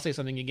something, and I'll say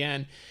something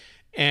again.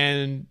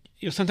 And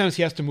sometimes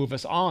he has to move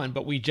us on,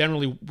 but we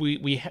generally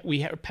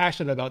we are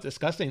passionate about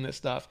discussing this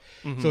stuff,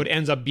 so it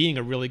ends up being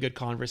a really good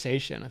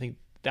conversation. I think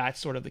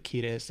that's sort of the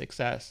key to his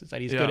success, is that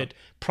he's good at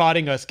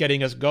prodding us,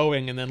 getting us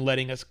going, and then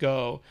letting us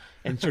go,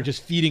 and sort of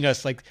just feeding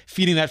us, like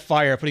feeding that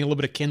fire, putting a little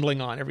bit of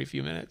kindling on every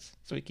few minutes,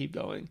 so we keep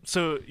going.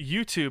 So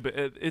YouTube,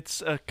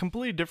 it's a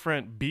completely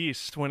different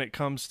beast when it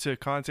comes to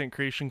content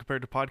creation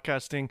compared to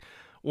podcasting.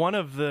 One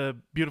of the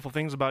beautiful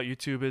things about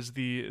YouTube is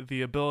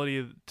the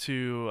ability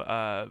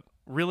to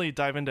really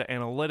dive into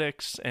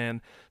analytics and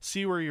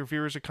see where your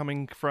viewers are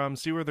coming from,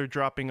 see where they're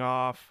dropping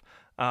off.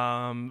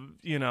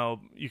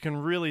 You can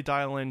really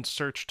dial in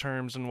search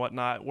terms and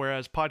whatnot,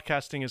 whereas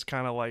podcasting is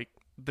kind of like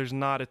there's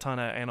not a ton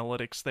of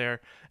analytics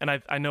there. And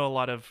I know a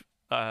lot of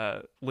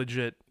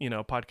legit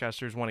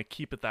podcasters want to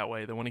keep it that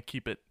way. They want to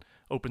keep it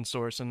open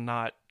source and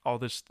not all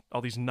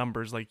these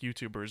numbers like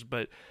YouTubers.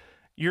 But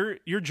you're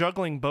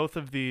juggling both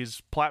of these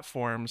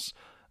platforms.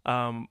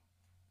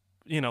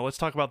 Let's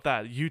talk about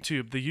that.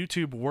 YouTube, the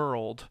YouTube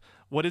world.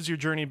 What has your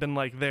journey been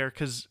like there?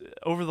 Because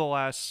over the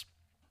last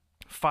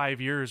 5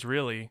 years,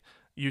 really,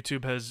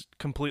 YouTube has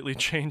completely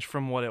changed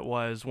from what it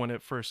was when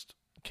it first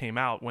came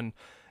out, when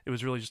it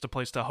was really just a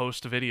place to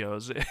host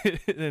videos.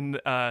 And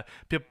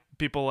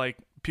people like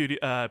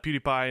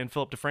PewDiePie and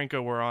Philip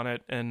DeFranco were on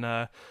it, and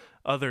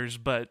others,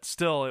 but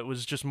still it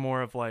was just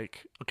more of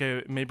like,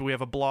 okay, maybe we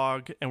have a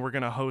blog and we're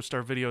going to host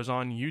our videos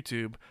on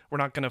YouTube. We're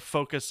not going to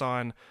focus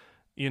on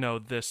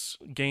this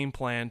game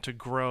plan to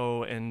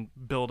grow and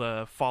build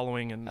a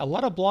following. And a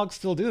lot of blogs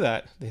still do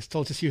that. They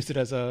still just use it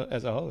as a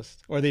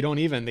host, or they don't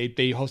even.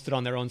 They host it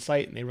on their own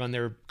site and they run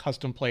their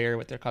custom player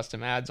with their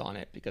custom ads on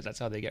it, because that's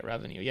how they get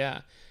revenue.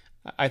 Yeah,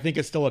 I think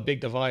it's still a big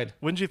divide.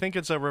 Wouldn't you think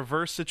it's a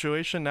reverse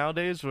situation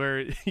nowadays,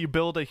 where you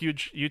build a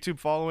huge YouTube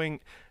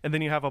following and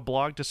then you have a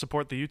blog to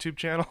support the YouTube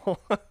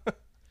channel?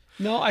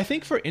 No, I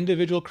think for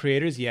individual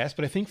creators, yes,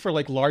 but I think for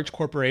like large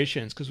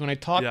corporations, because when I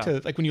talk to,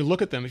 like, when you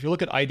look at them, if you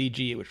look at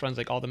IDG, which runs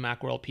like all the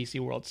Macworld, PC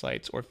World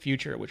sites, or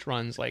Future, which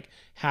runs like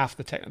half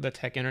the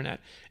tech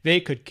internet,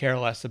 they could care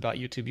less about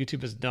YouTube.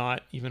 YouTube is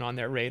not even on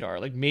their radar.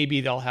 Like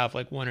maybe they'll have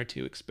like one or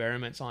two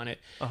experiments on it,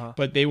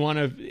 but they want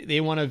a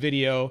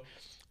video,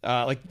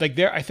 I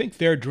think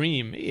their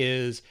dream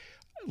is,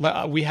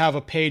 we have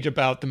a page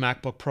about the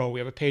MacBook Pro,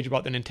 we have a page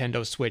about the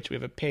Nintendo Switch, we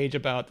have a page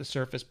about the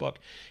Surface Book,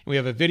 and we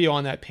have a video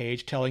on that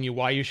page telling you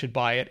why you should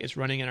buy it. It's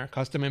running in our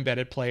custom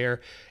embedded player,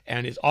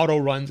 and it auto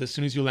runs as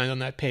soon as you land on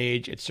that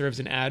page. It serves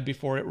an ad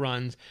before it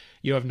runs.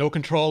 You have no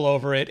control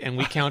over it, and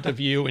we count a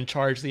view and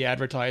charge the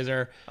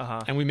advertiser,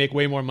 and we make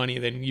way more money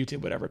than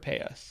YouTube would ever pay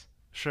us.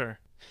 Sure.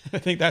 I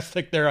think that's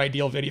like their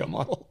ideal video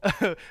model.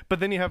 But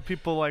then you have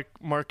people like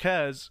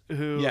Marquez,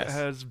 who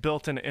has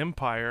built an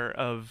empire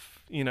of,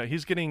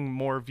 he's getting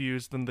more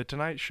views than The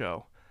Tonight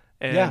Show.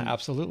 And yeah,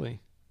 absolutely.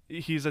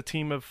 He's a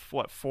team of,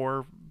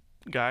 4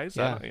 guys?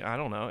 Yeah. I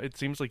don't know. It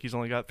seems like he's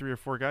only got 3 or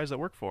 4 guys that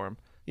work for him.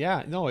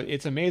 Yeah, no,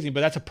 it's amazing, but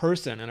that's a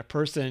person, and a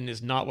person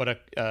is not what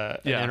an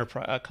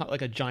enterprise,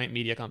 like a giant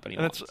media company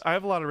wants. I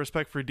have a lot of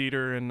respect for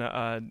Dieter and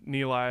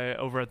Nilay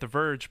over at The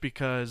Verge,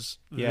 because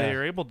they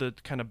are able to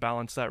kind of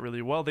balance that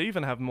really well. They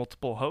even have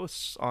multiple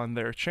hosts on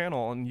their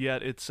channel, and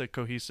yet it's a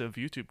cohesive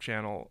YouTube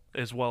channel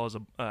as well as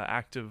a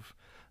active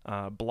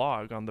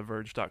blog on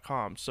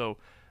TheVerge.com. So,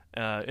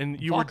 and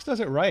Vox does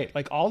it right.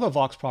 Like all the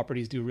Vox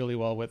properties do really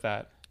well with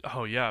that.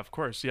 Oh yeah, of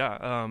course, yeah.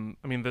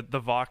 I mean the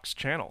Vox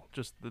channel,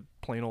 just the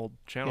plain old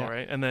channel,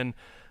 right? And then,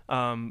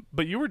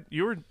 but you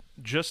were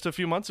just a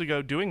few months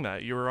ago doing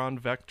that. You were on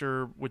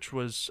Vector, which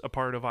was a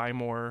part of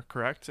iMore,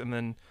 correct? And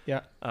then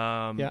Yeah.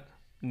 Yeah.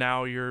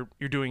 now you're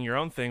doing your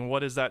own thing.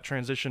 What has that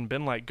transition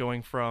been like,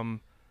 going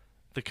from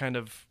the kind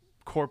of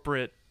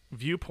corporate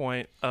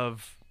viewpoint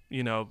of,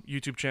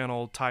 YouTube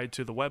channel tied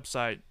to the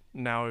website?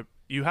 Now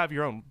you have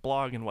your own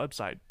blog and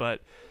website,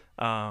 but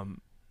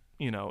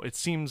it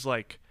seems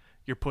like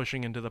you're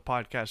pushing into the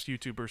podcast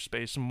YouTuber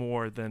space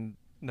more than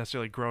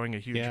necessarily growing a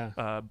huge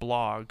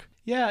blog.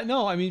 Yeah,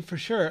 no, I mean, for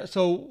sure.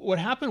 So what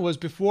happened was,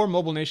 before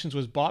Mobile Nations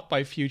was bought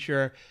by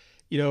Future,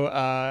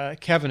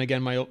 Kevin,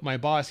 again, my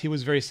boss, he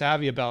was very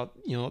savvy about,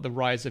 the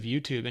rise of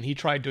YouTube, and he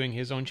tried doing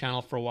his own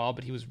channel for a while,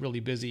 but he was really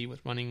busy with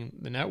running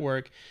the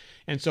network.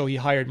 And so he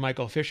hired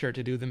Michael Fisher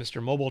to do the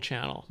Mr. Mobile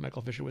channel.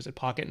 Michael Fisher was at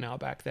Pocket Now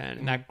back then,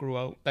 and that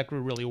grew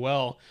really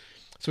well.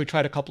 So we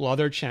tried a couple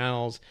other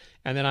channels,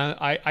 and then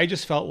I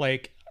just felt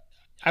like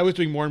I was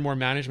doing more and more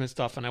management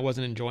stuff, and I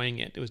wasn't enjoying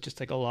it. It was just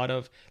like a lot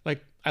of,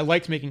 like, I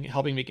liked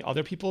helping make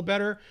other people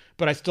better,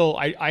 but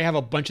I have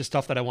a bunch of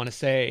stuff that I want to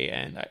say,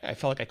 and I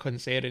felt like I couldn't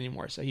say it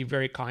anymore. So he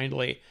very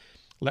kindly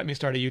let me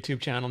start a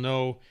YouTube channel.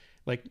 No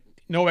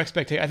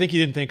expectation. I think he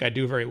didn't think I'd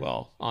do very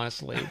well,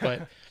 honestly,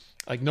 but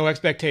like, no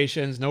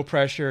expectations, no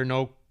pressure,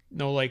 no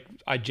like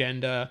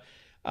agenda,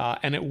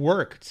 and it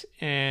worked.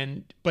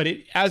 But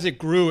as it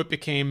grew, it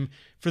became,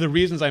 for the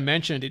reasons I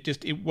mentioned,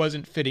 it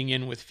wasn't fitting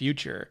in with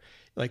Future.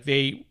 Like,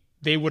 they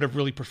would have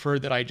really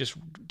preferred that I just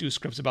do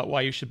scripts about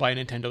why you should buy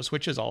Nintendo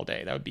Switches all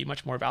day. That would be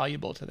much more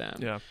valuable to them.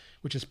 Yeah.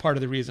 Which is part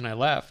of the reason I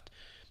left.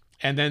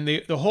 And then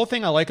the whole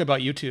thing I like about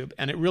YouTube,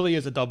 and it really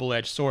is a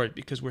double-edged sword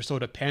because we're so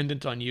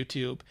dependent on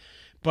YouTube.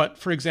 But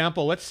for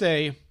example, let's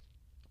say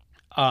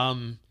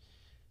the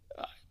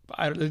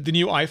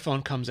new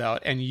iPhone comes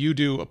out and you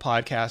do a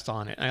podcast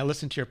on it, and I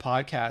listen to your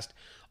podcast.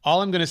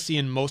 All I'm going to see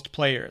in most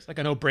players, like,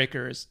 I know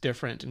Breaker is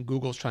different and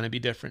Google's trying to be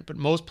different, but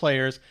most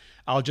players,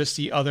 I'll just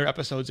see other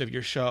episodes of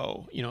your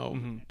show.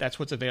 That's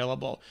what's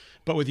available.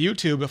 But with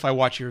YouTube, if I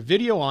watch your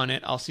video on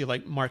it, I'll see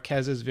like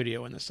Marquez's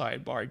video in the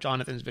sidebar,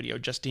 Jonathan's video,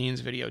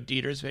 Justine's video,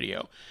 Dieter's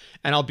video,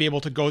 and I'll be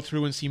able to go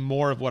through and see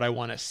more of what I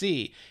want to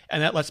see.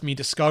 And that lets me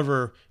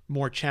discover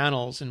more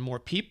channels and more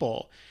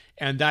people.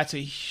 And that's a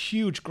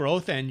huge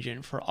growth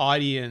engine for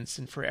audience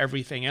and for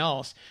everything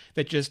else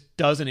that just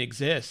doesn't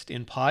exist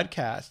in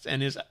podcasts,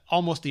 and is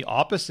almost the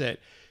opposite.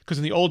 Because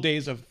in the old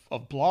days of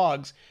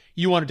blogs,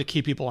 you wanted to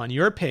keep people on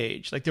your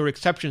page. Like, there were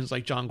exceptions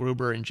like John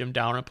Gruber and Jim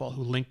Dalrymple,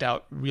 who linked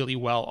out really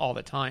well all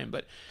the time.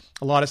 But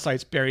a lot of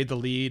sites buried the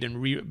lead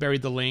and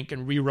buried the link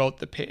and rewrote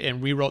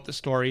the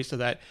story so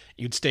that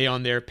you'd stay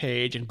on their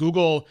page. And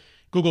Google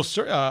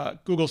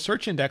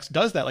Search Index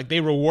does that. Like,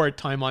 they reward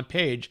time on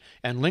page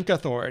and link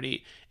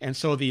authority, and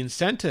so the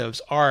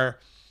incentives are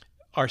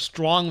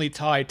strongly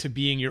tied to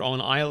being your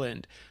own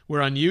island.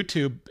 Where on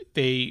YouTube,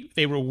 they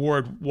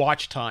reward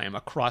watch time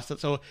across it.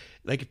 So,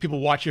 like, if people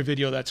watch your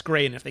video, that's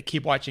great, and if they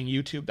keep watching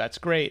YouTube, that's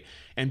great.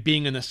 And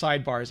being in the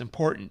sidebar is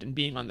important, and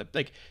being on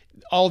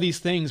all these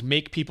things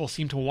make people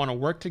seem to want to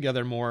work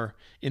together more,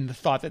 in the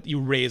thought that you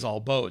raise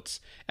all boats.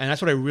 And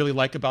that's what I really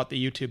like about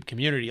the YouTube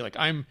community. Like,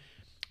 I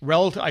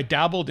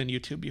dabbled in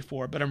YouTube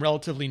before, but I'm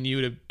relatively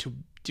new to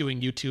doing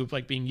YouTube,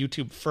 like being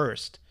YouTube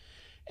first.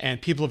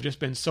 And people have just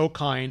been so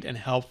kind and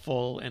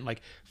helpful, and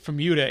like, from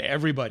you to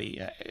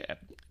everybody,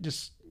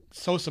 just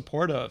so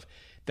supportive,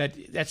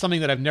 that's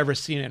something that I've never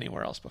seen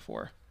anywhere else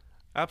before.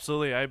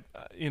 Absolutely.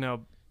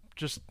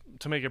 Just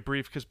to make it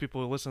brief, because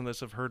people who listen to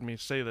this have heard me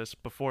say this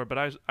before,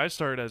 but I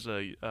started as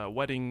a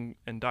wedding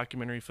and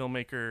documentary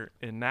filmmaker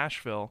in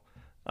Nashville,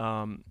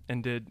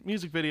 and did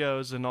music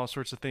videos and all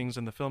sorts of things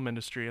in the film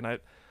industry. And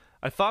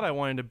I thought I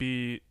wanted to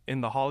be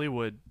in the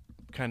Hollywood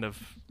kind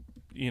of,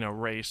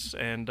 race,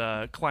 and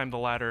climb the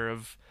ladder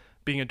of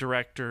being a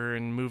director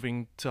and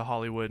moving to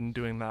Hollywood and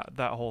doing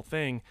that whole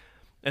thing.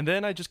 And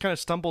then I just kind of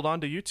stumbled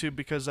onto YouTube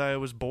because I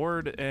was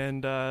bored,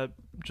 and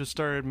just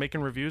started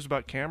making reviews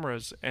about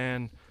cameras.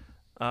 And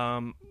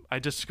I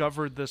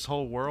discovered this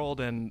whole world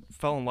and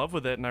fell in love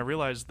with it. And I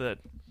realized that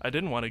I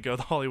didn't want to go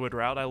the Hollywood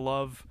route. I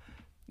love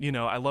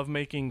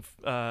making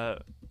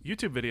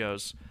YouTube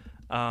videos.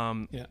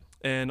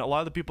 And a lot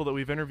of the people that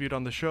we've interviewed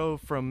on the show,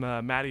 from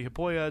Maddie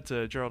Hipoya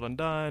to Gerald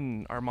Undone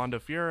and Armando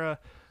Fiera,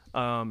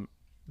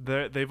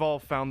 they've all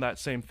found that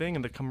same thing,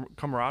 and the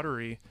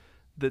camaraderie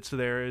that's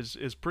there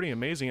is pretty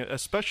amazing,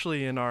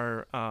 especially in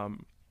our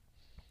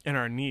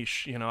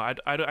niche.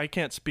 I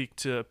can't speak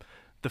to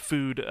the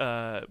food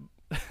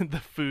the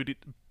food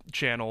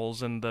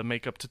channels and the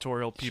makeup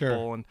tutorial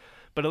people, Sure.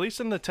 But at least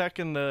in the tech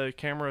and the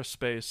camera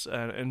space,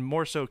 and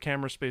more so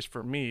camera space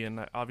for me,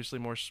 and obviously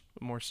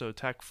more so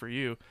tech for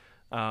you,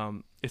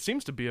 it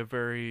seems to be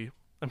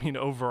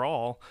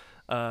overall,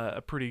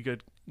 a pretty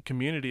good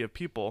community of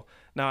people.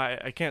 Now,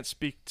 I can't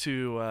speak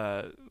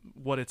to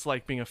what it's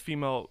like being a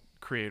female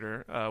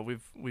creator.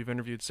 We've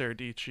interviewed Sarah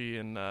Ritchie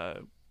and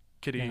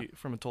Kitty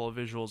from Atolla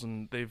Visuals,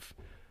 and they've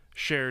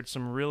shared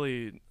some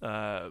really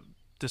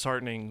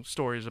disheartening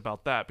stories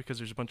about that, because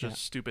there's a bunch of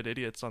stupid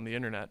idiots on the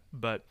internet.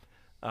 But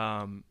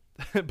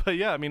but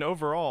yeah,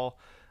 overall,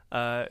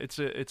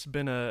 It's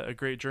been a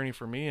great journey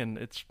for me, and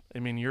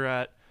you're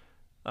at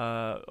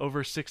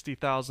over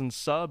 60,000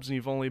 subs, and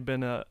you've only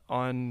been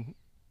on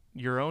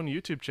your own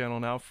YouTube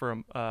channel now for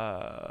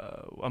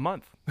a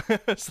month.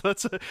 So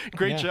that's a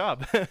great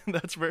job.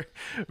 That's very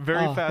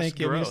fast thank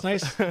you. growth. I mean,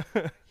 it's nice.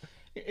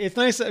 It's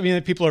nice. I mean,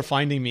 that people are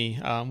finding me.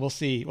 We'll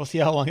see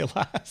how long it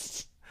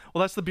lasts.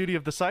 Well, that's the beauty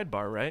of the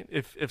sidebar, right?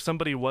 If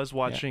somebody was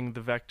watching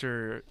the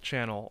Vector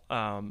channel,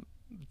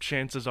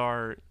 chances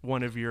are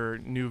one of your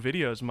new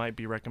videos might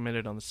be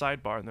recommended on the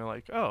sidebar, and they're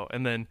like, oh.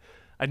 And then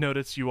I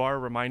notice you are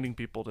reminding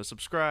people to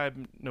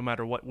subscribe no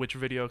matter which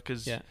video,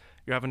 because you're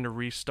having to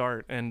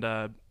restart. And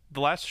the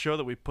last show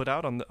that we put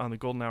out on the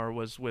Golden Hour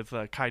was with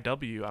Kai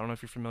W. I don't know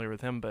if you're familiar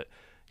with him, but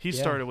he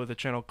started with a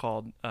channel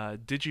called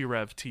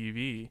DigiRev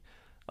TV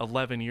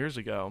 11 years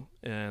ago,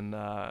 and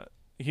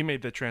he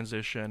made the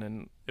transition,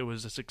 and it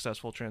was a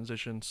successful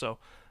transition. So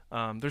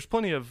there's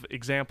plenty of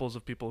examples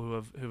of people who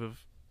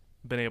have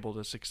been able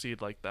to succeed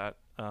like that.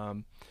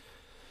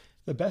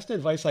 The best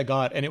advice I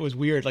got, and it was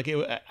weird,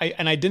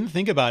 I didn't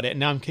think about it, and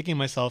now I'm kicking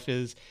myself,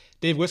 is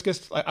Dave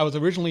Wiskus. I was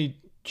originally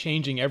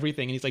changing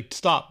everything, and he's like,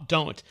 stop,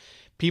 don't.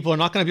 People are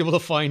not going to be able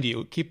to find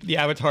you. Keep the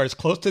avatar as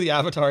close to the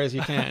avatar as you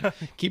can.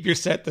 Keep your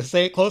set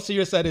close to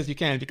your set as you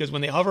can, because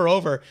when they hover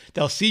over,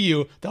 they'll see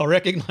you, they'll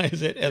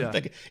recognize it,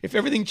 and if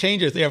everything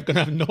changes, they're going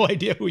to have no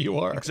idea who you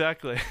are.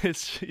 Exactly.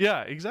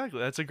 Exactly.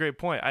 That's a great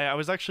point. I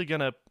was actually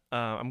gonna.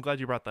 I'm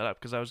glad you brought that up,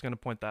 because I was going to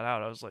point that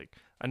out. I was like,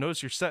 I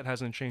noticed your set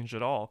hasn't changed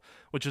at all,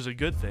 which is a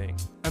good thing.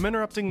 I'm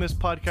interrupting this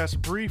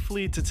podcast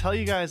briefly to tell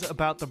you guys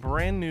about the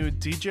brand new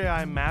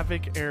DJI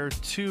Mavic Air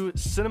 2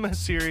 Cinema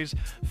Series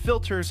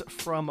filters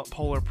from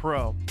Polar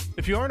Pro.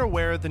 If you aren't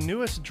aware, the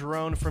newest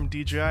drone from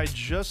DJI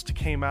just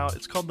came out.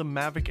 It's called the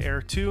Mavic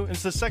Air 2, and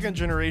it's the second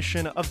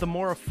generation of the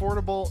more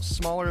affordable,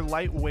 smaller,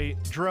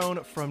 lightweight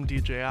drone from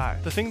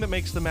DJI. The thing that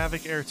makes the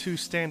Mavic Air 2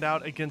 stand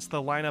out against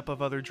the lineup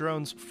of other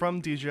drones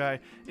from DJI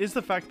is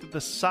the fact that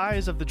the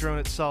size of the drone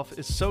itself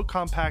is so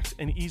compact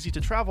and easy to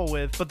travel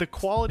with, but the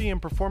quality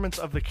and performance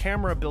of the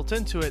camera built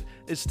into it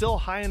is still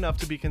high enough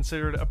to be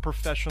considered a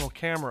professional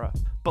camera.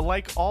 But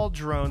like all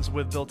drones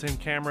with built-in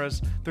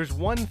cameras, there's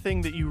one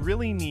thing that you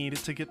really need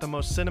to get the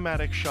most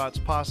cinematic shots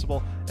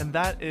possible, and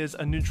that is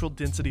a neutral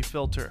density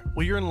filter.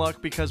 Well, you're in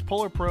luck, because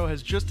Polar Pro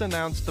has just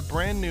announced the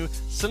brand new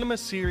Cinema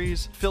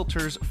Series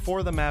filters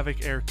for the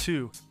Mavic Air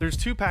 2. There's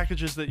two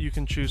packages that you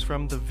can choose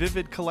from, the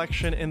Vivid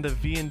Collection and the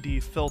V&D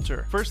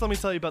filter. First, let me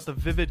tell you about the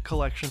Vivid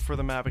Collection for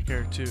the Mavic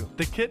Air 2.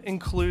 The kit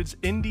includes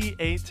Indy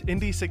 8,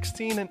 Indy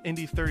 16, and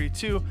Indy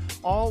 32,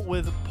 all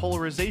with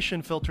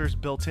polarization filters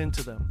built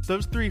into them.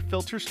 Those three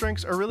filter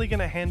strengths are really going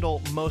to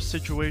handle most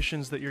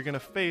situations that you're going to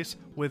face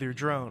with your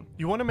drone.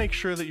 You want to make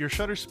sure that your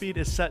shutter speed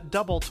is set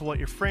double to what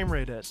your frame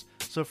rate is.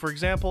 So for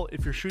example,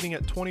 if you're shooting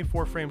at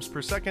 24 frames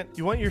per second,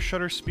 you want your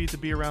shutter speed to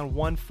be around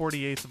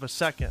 1/48 of a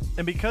second.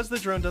 And because the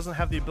drone doesn't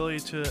have the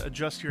ability to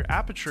adjust your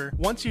aperture,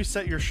 once you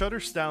set your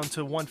shutters down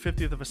to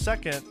 1/50 of a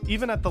second,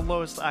 even at the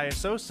lowest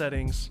ISO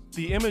settings,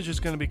 the image is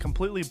going to be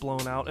completely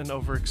blown out and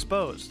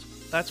overexposed.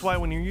 That's why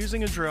when you're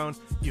using a drone,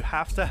 you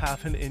have to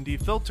have an ND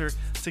filter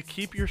to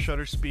keep your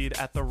shutter speed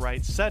at the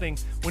right setting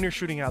when you're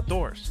shooting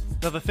outdoors.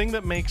 Now, the thing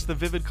that makes the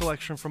Vivid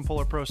Collection from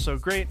Polar Pro so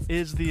great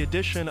is the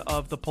addition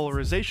of the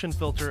polarization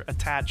filter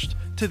attached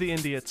to the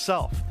ND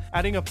itself.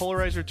 Adding a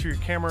polarizer to your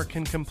camera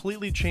can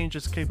completely change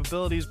its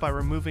capabilities by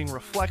removing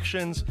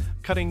reflections,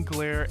 cutting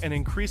glare, and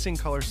increasing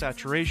color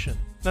saturation.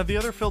 Now, the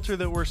other filter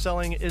that we're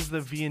selling is the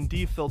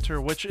V&D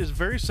filter, which is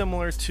very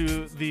similar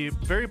to the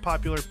very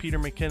popular Peter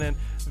McKinnon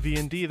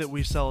V&D that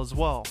we sell as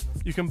well.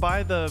 You can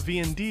buy the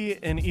V&D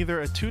in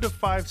either a 2 to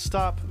 5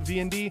 stop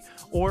V&D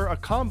or a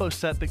combo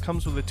set that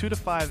comes with a 2 to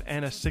 5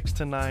 and a 6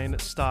 to 9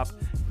 stop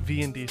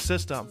V&D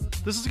system.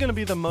 This is going to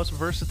be the most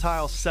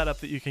versatile setup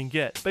that you can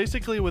get.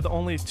 Basically, with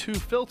only two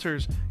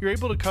filters, you're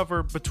able to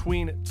cover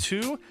between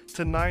 2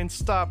 to 9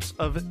 stops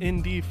of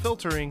ND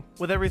filtering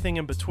with everything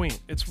in between.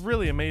 It's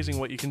really amazing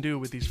what you can do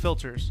with these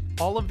filters.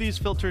 All of these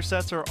filter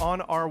sets are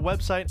on our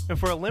website, and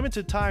for a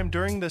limited time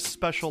during this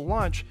special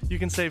launch, you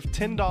can save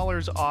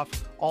 $10 off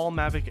all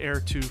Mavic Air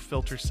 2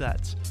 filter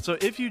sets. So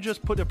if you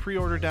just put a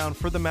pre-order down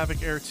for the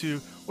Mavic Air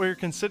 2, or you're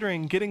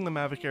considering getting the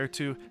Mavic Air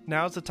 2,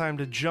 now's the time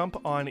to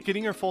jump on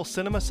getting your full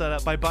cinema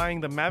setup by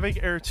buying the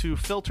Mavic Air 2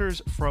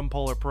 filters from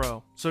Polar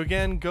Pro. So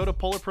again, go to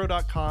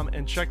polarpro.com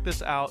and check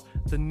this out.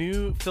 The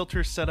new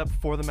filter setup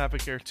for the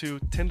Mavic Air 2,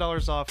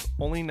 $10 off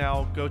only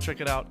now. Go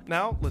check it out.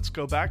 Now, let's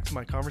go back to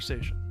my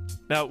conversation.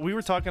 Now, we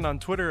were talking on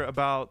Twitter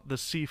about the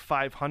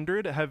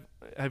C500.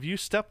 Have you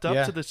stepped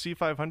up to the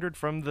C500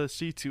 from the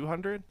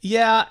C200?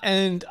 Yeah,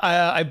 and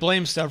I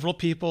blame several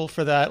people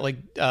for that. Like,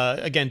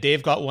 again,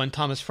 Dave got one,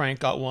 Thomas Frank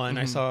got one.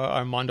 I saw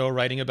Armando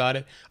writing about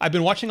it. I've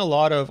been watching a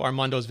lot of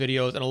Armando's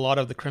videos and a lot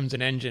of the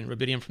Crimson Engine,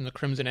 Rubidium from the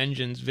Crimson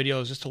Engine's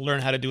videos, just to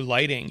learn how to do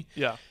lighting.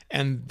 Yeah.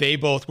 And they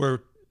both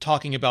were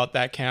talking about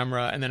that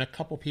camera, and then a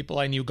couple people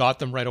I knew got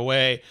them right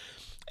away.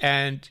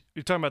 And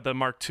you're talking about the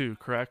Mark II,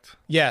 correct?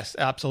 Yes,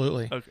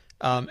 absolutely. Okay.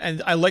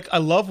 And I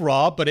love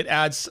RAW, but it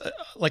adds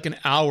like an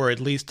hour at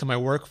least to my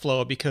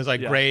workflow because I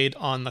grade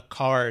on the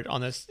card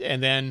on this,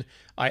 and then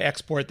I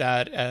export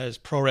that as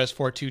ProRes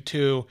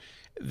 422.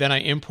 Then I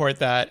import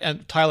that,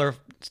 and Tyler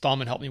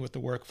Stallman helped me with the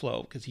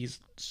workflow because he's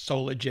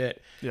so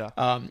legit. Yeah.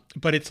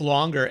 But it's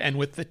longer, and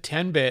with the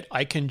 10-bit,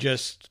 I can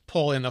just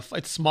pull in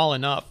it's small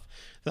enough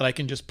that I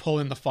can just pull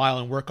in the file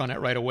and work on it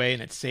right away,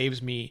 and it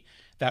saves me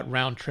that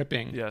round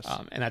tripping. Yes.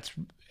 And that's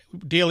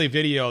daily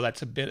video. It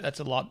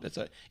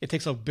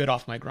takes a bit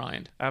off my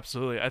grind.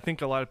 Absolutely. I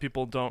think a lot of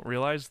people don't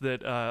realize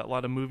that a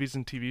lot of movies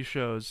and TV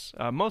shows,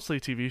 mostly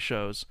TV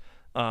shows,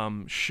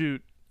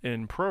 shoot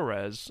in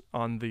ProRes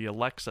on the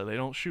Alexa. They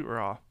don't shoot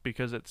RAW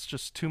because it's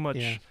just too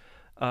much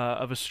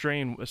of a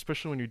strain,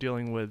 especially when you're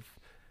dealing with,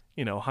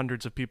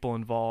 hundreds of people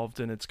involved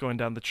and it's going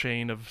down the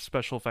chain of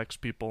special effects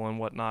people and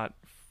whatnot.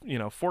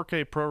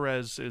 4K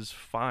ProRes is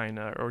fine,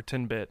 or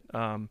 10-bit.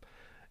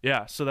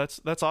 Yeah, so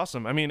that's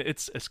awesome. I mean,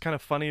 it's kind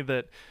of funny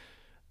that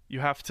you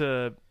have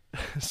to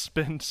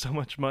spend so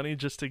much money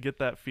just to get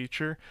that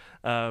feature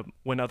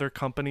when other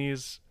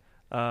companies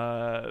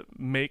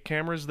make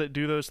cameras that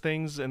do those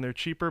things and they're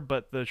cheaper.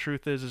 But the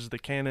truth is the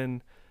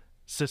Canon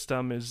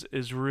system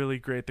is really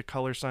great. The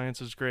color science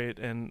is great,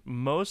 and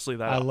mostly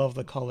that I love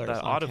the colors. The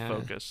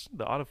autofocus.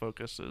 The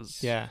autofocus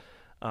is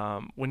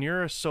when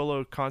you're a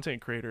solo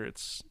content creator,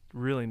 it's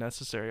really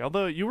necessary.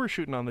 Although you were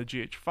shooting on the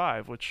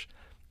GH5, which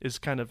is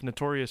kind of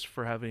notorious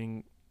for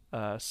having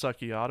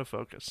sucky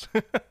autofocus.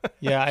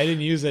 Yeah, I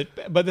didn't use it.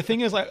 But the thing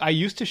is, I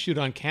used to shoot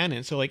on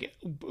Canon. So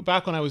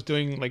back when I was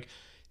doing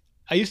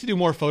I used to do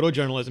more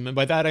photojournalism. And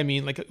by that, I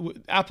mean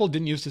Apple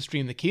didn't used to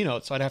stream the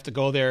keynote. So I'd have to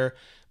go there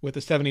with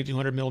a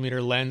 70-200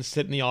 millimeter lens,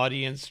 sit in the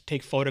audience,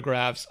 take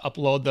photographs,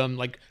 upload them,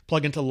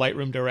 plug into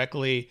Lightroom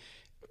directly,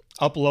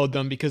 upload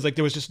them, because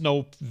there was just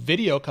no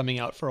video coming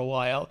out for a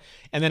while.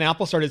 And then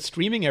Apple started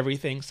streaming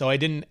everything, so I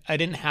didn't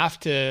have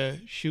to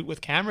shoot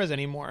with cameras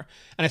anymore.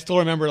 And I still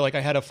remember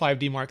I had a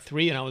 5D Mark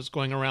III and I was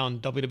going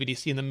around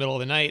WWDC in the middle of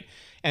the night,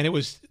 and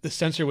the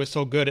sensor was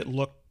so good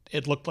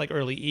it looked like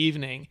early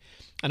evening,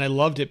 and I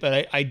loved it.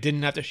 But I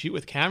didn't have to shoot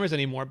with cameras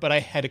anymore. But I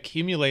had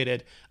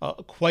accumulated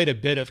quite a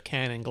bit of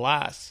Canon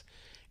glass,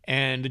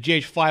 and the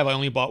GH5 I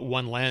only bought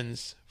one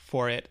lens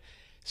for it.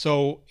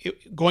 So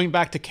going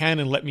back to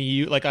Canon let me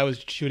use, I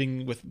was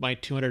shooting with my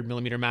 200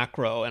 millimeter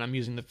macro, and I'm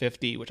using the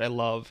 50, which I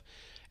love,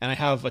 and I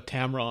have a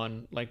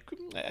Tamron.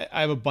 I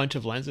have a bunch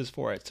of lenses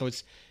for it, so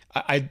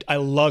I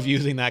love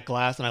using that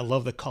glass, and I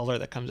love the color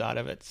that comes out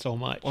of it so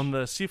much. On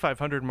the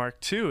C500 Mark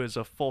II is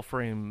a full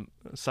frame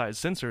size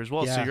sensor as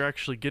well, so you're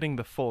actually getting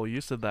the full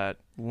use of that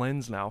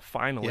lens now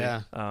finally.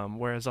 Yeah.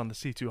 Whereas on the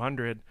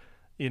C200,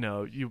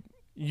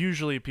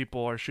 usually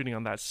people are shooting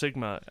on that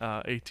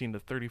Sigma 18 to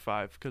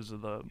 35 because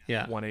of the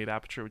 1.8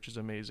 aperture, which is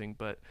amazing.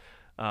 But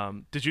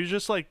did you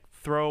just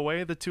throw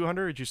away the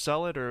 200? Did you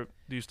sell it, or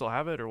do you still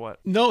have it, or what?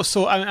 No,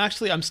 so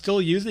I'm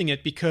still using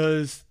it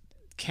because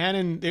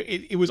Canon,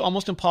 it was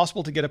almost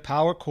impossible to get a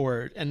power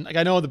cord. And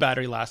I know the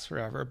battery lasts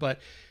forever, but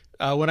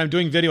when I'm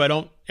doing video, I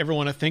don't ever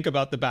want to think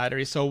about the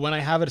battery. So when I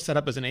have it set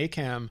up as an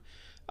A-cam,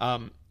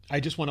 I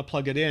just want to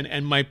plug it in,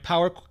 and my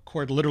power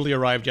cord literally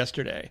arrived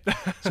yesterday.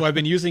 So I've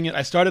been using it.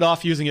 I started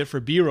off using it for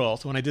B-roll.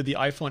 So when I did the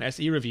iPhone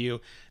SE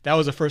review, that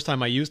was the first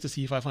time I used the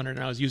C500, and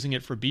I was using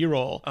it for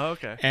B-roll. Oh,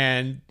 okay.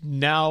 And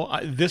now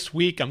this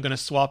week I'm going to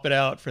swap it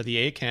out for the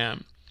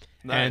A-cam.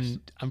 Nice.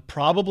 And I'm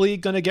probably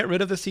going to get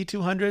rid of the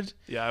C200.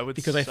 Yeah, I would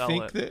because sell I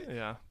think it.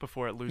 that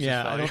before it loses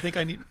yeah, value. I don't think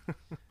I need.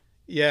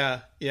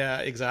 Yeah,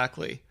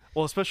 exactly.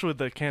 Well, especially with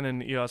the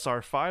Canon EOS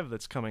R5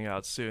 that's coming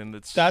out soon.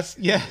 That's yes.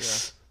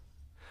 Yeah.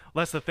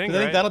 Well, that's the thing, I right?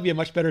 think that'll be a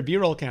much better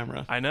B-roll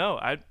camera. I know.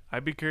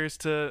 I'd be curious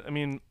to. I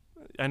mean,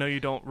 I know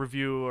you don't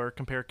review or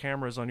compare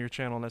cameras on your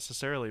channel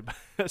necessarily, but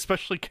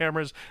especially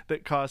cameras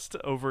that cost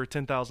over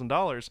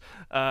 $10,000.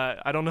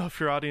 I don't know if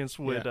your audience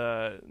would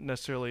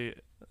necessarily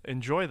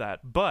enjoy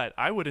that, but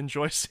I would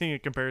enjoy seeing a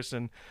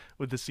comparison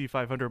with the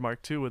C500 Mark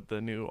II with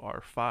the new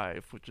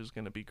R5, which is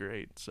going to be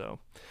great. So,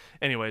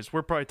 anyways,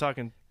 we're probably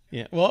talking.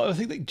 Yeah, well, I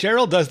think that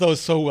Gerald does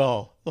those so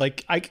well.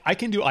 I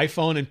can do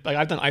iPhone, and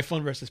I've done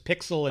iPhone versus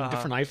Pixel and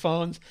different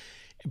iPhones,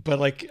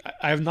 but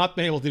I have not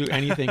been able to do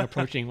anything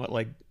approaching what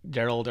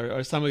Gerald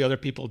or some of the other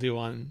people do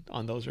on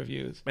those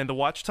reviews. And the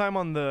watch time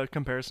on the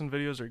comparison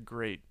videos are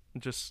great.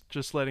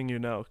 Just letting you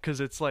know,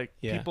 because it's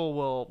people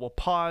will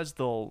pause,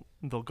 they'll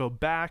go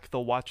back,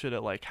 they'll watch it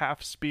at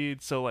half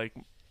speed. So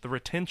the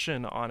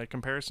retention on a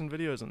comparison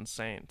video is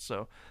insane.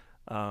 So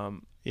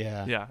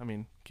yeah, I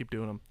mean, keep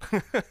doing them.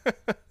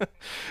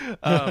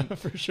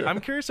 For sure.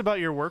 I'm curious about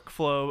your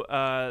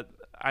workflow.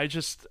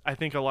 I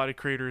think a lot of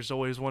creators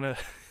always want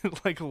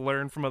to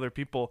learn from other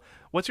people.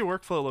 What's your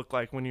workflow look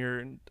like when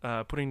you're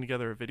putting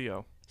together a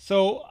video?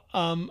 So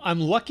I'm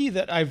lucky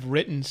that I've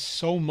written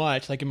so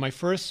much. In my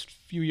first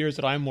few years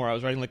at iMore, I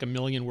was writing 1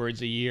 million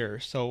words a year.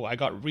 So I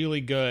got really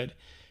good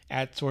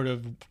at sort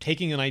of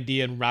taking an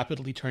idea and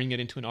rapidly turning it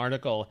into an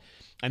article.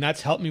 And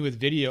that's helped me with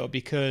video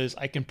because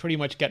I can pretty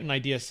much get an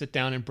idea, sit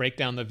down and break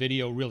down the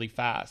video really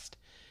fast.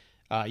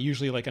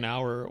 Usually an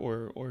hour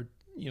or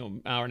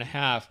hour and a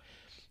half.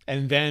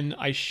 And then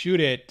I shoot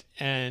it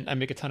and I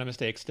make a ton of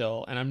mistakes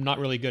still. And I'm not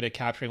really good at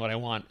capturing what I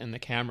want in the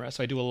camera.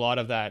 So I do a lot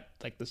of that,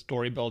 the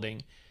story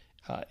building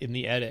in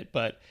the edit.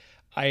 But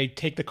I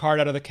take the card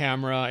out of the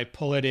camera, I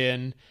pull it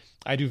in,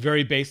 I do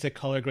very basic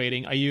color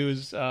grading. I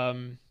use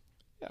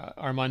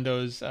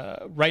Armando's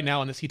right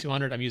now on the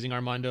C200. I'm using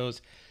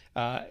Armando's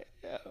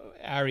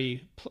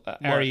Ari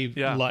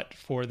LUT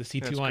for the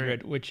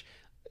C200, which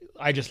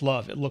I just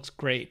love. It looks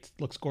great,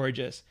 it looks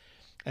gorgeous.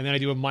 And then I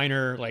do a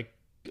minor, like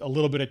a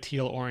little bit of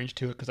teal orange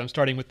to it because I'm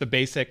starting with the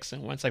basics,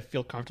 and once I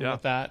feel comfortable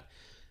with that,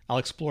 I'll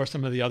explore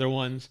some of the other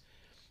ones.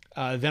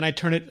 Then I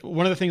turn it.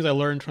 One of the things I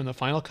learned from the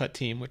Final Cut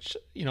team, which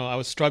I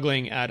was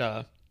struggling at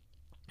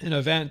an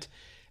event,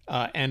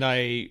 and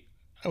I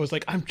was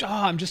like, I'm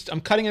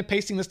cutting and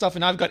pasting this stuff,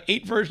 and I've got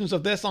 8 versions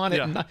of this on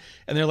it, and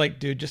they're like,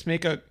 dude, just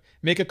make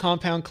a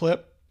compound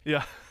clip,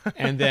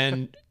 and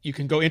then you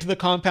can go into the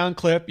compound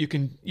clip, you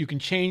can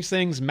change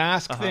things,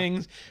 mask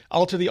things,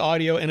 alter the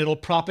audio, and it'll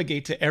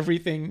propagate to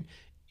everything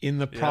in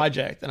the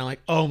project. And I'm like,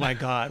 oh my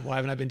God, why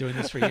haven't I been doing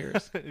this for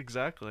years?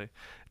 Exactly.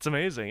 It's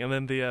amazing. And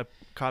then the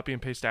copy and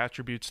paste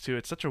attributes too.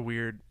 It's such a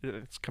weird,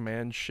 it's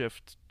Command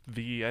Shift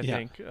V, I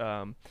think.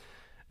 And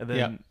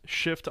then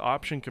Shift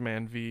Option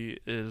Command V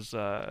is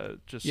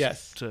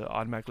just to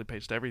automatically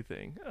paste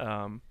everything.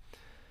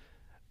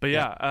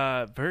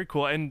 But very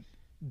cool. And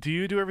do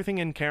you do everything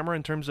in camera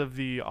in terms of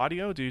the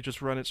audio? Do you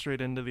just run it straight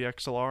into the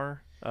XLR,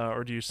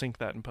 or do you sync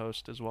that in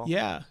post as well?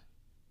 Yeah.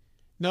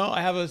 No,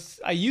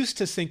 I used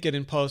to sync it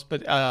in post,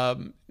 but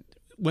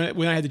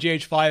when I had the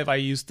GH5, I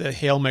used the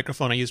Hale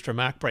microphone I used for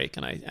MacBreak,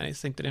 and I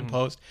synced it in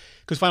post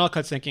because Final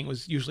Cut syncing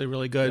was usually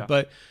really good. Yeah.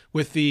 But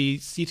with the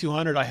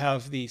C200, I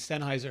have the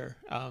Sennheiser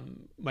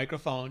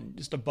microphone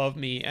just above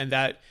me, and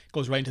that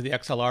goes right into the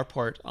XLR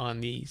port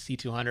on the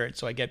C200,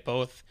 so I get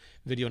both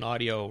video and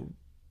audio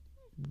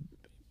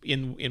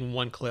in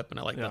one clip, and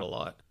I like that a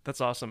lot. That's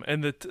awesome.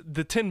 And the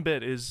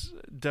 10-bit is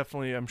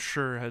definitely, I'm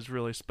sure, has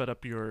really sped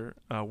up your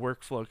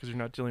workflow because you're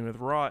not dealing with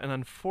RAW. And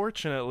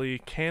unfortunately,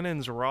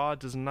 Canon's RAW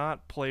does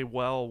not play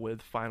well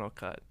with Final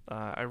Cut.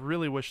 I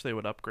really wish they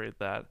would upgrade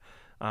that.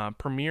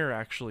 Premiere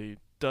actually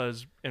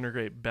does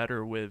integrate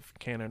better with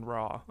Canon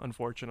RAW,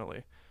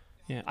 unfortunately.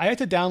 Yeah, I had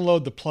to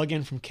download the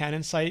plugin from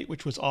Canon Site,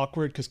 which was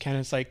awkward because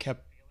Canon Site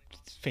kept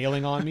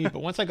failing on me.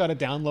 But once I got it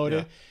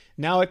downloaded,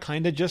 now it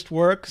kind of just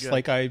works.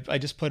 Like I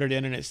just put it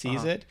in and it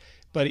sees it.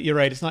 But you're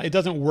right, it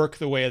doesn't work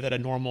the way that a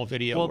normal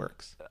video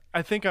works.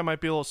 I think I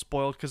might be a little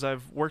spoiled because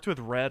I've worked with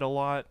Red a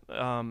lot,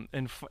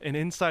 and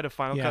inside of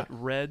Final Cut,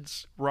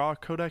 Red's RAW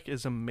codec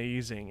is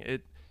amazing.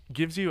 It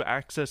gives you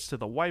access to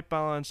the white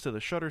balance, to the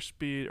shutter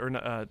speed, or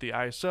the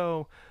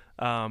ISO.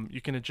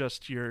 You can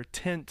adjust your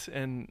tint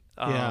and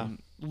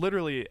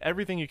literally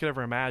everything you could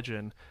ever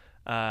imagine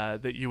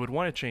that you would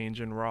want to change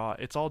in RAW.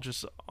 It's all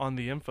just on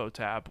the info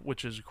tab,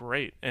 which is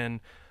great. And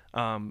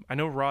I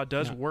know RAW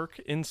does work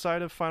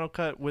inside of Final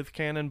Cut with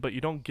Canon, but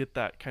you don't get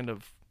that kind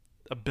of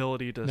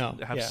ability to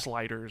have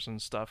sliders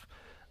and stuff,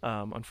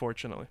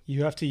 unfortunately.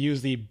 You have to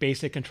use the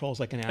basic controls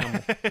like an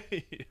animal.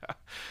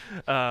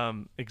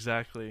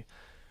 Exactly.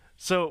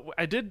 So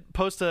I did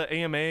post a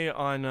AMA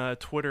on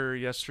Twitter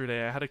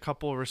yesterday. I had a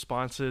couple of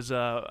responses.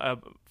 A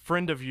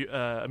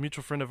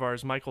mutual friend of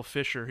ours, Michael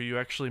Fisher, who you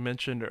actually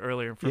mentioned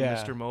earlier from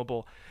Mr.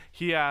 Mobile,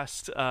 he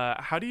asked,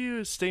 how do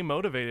you stay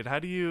motivated?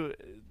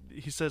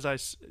 He says,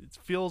 it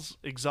feels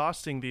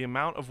exhausting, the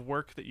amount of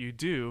work that you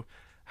do.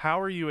 How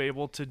are you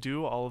able to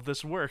do all of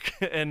this work?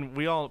 And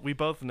we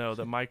both know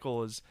that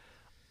Michael is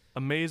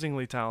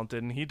amazingly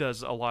talented, and he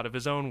does a lot of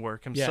his own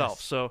work himself.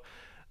 Yes. So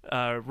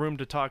room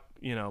to talk,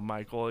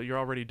 Michael, you're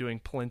already doing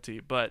plenty,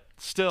 but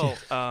still,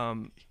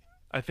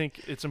 I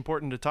think it's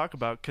important to talk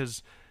about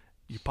because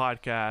you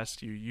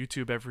podcast, you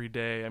YouTube every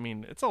day. I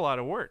mean, it's a lot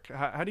of work.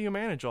 How do you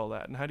manage all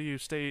that, and how do you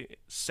stay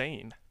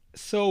sane?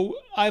 So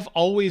I've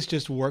always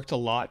just worked a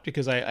lot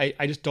because I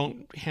just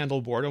don't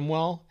handle boredom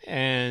well,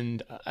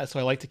 and so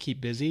I like to keep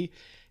busy.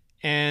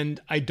 And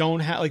I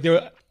don't have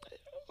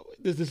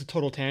this is a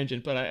total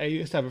tangent, but I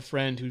used to have a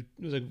friend who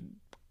was a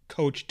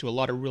coach to a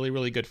lot of really,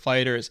 really good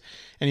fighters,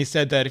 and he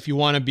said that if you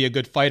want to be a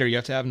good fighter, you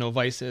have to have no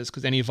vices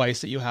because any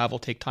vice that you have will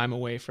take time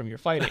away from your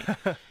fighting.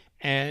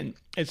 And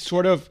it's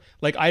sort of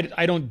like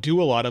I don't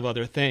do a lot of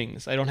other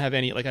things. I don't have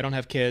any, I don't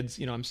have kids,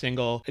 I'm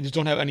single. I just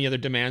don't have any other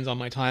demands on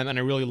my time, and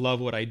I really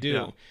love what I do.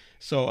 Yeah.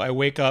 So I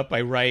wake up,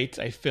 I write,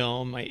 I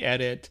film, I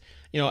edit,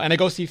 and I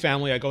go see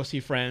family, I go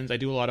see friends, I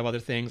do a lot of other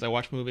things, I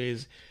watch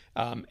movies,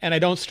 and I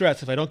don't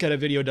stress. If I don't get a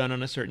video done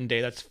on a certain day,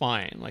 that's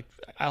fine. Like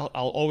I'll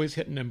always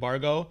hit an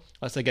embargo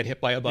unless I get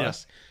hit by a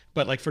bus. Yeah.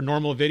 But like for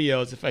normal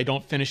videos, if I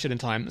don't finish it in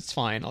time, it's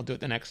fine. I'll do it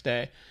the next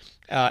day.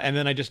 And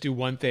then I just do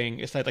one thing.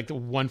 It's like the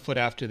one foot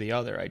after the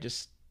other. I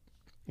just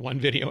one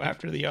video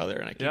after the other,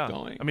 and I keep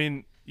going. I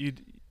mean,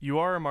 you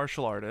are a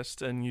martial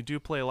artist, and you do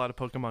play a lot of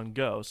Pokemon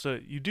Go, so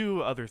you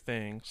do other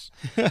things.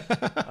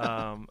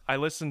 I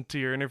listened to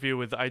your interview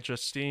with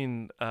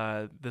iJustine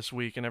this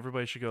week, and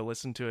everybody should go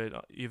listen to it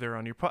either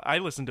on your. I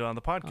listened to it on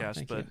the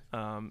podcast, but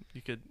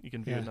you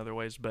can view it in other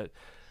ways. But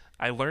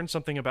I learned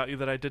something about you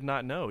that I did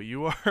not know.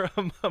 You are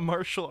a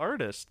martial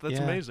artist. That's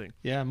amazing.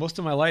 Yeah, most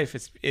of my life,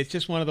 it's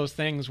just one of those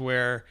things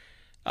where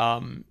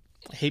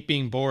hate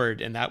being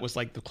bored, and that was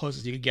like the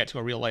closest you could get to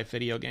a real life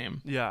video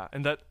game. Yeah,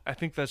 and I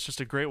think that's just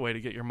a great way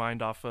to get your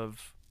mind off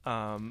of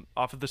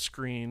the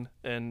screen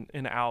and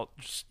out,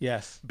 just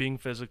Yes. being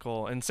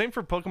physical. And same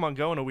for Pokemon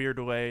Go in a weird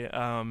way.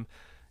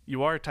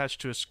 You are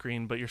attached to a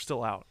screen, but you're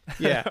still out.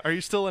 Yeah. Are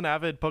you still an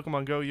avid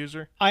Pokemon Go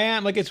user? I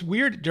am. Like, it's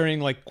weird during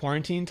like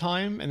quarantine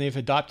time, and they've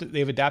adapted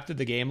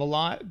the game a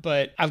lot,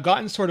 but I've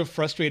gotten sort of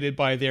frustrated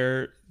by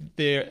their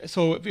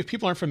so if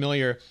people aren't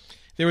familiar,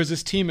 there was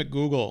this team at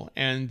Google,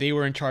 and they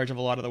were in charge of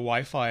a lot of the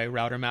Wi-Fi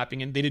router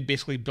mapping, and they did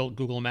basically build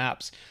Google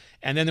Maps.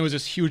 And then there was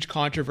this huge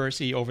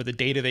controversy over the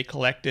data they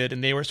collected,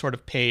 and they were sort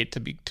of paid to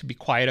be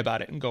quiet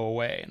about it and go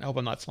away. And I hope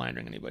I'm not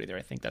slandering anybody there.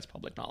 I think that's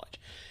public knowledge.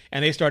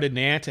 And they started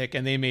Niantic,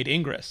 and they made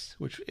Ingress,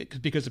 which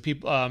because the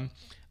people,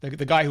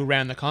 the guy who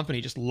ran the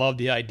company just loved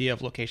the idea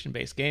of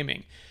location-based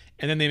gaming.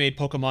 And then they made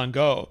Pokemon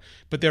Go,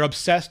 but they're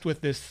obsessed with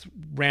this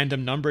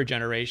random number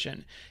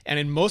generation. And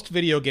in most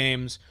video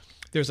games,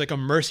 there's like a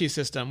mercy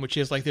system, which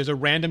is like there's a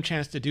random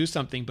chance to do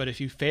something, but if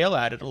you fail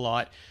at it a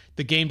lot,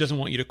 the game doesn't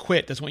want you to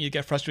quit, doesn't want you to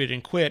get frustrated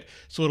and quit,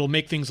 so it'll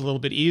make things a little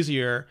bit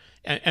easier.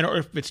 And or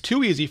if it's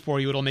too easy for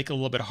you, it'll make it a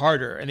little bit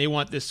harder. And they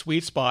want this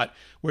sweet spot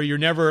where you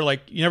never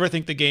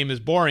think the game is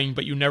boring,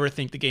 but you never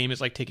think the game is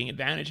like taking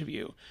advantage of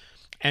you.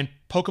 And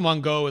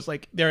Pokemon Go is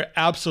like, they're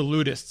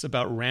absolutists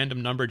about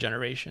random number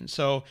generation.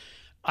 So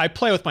I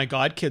play with my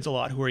godkids a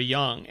lot who are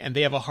young, and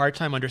they have a hard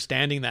time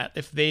understanding that.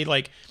 If they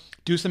like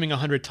do something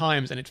 100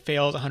 times and it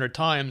fails 100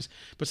 times,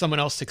 but someone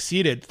else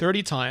succeeded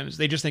 30 times,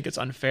 they just think it's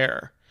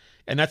unfair.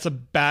 And that's a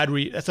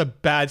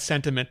bad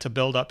sentiment to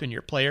build up in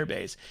your player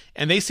base.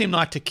 And they seem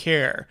not to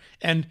care.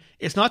 And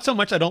it's not so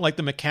much I don't like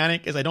the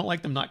mechanic as I don't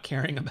like them not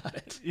caring about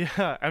it.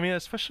 Yeah, I mean,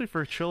 especially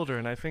for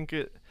children, I think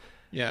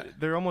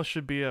there almost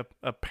should be a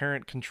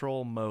parent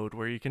control mode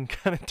where you can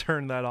kind of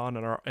turn that on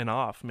and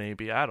off.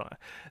 Maybe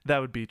that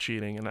would be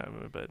cheating,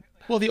 but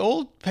well, the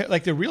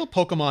real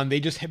Pokemon, they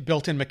just have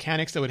built-in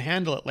mechanics that would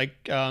handle it.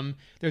 Like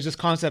there's this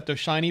concept of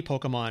shiny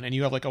Pokemon, and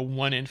you have like a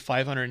 1 in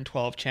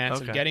 512 chance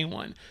of getting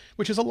one,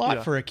 which is a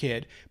lot for a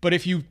kid. But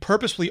if you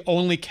purposefully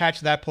only catch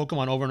that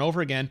Pokemon over and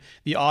over again,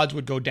 the odds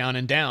would go down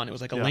and down. It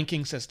was like a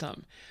linking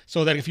system,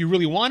 so that if you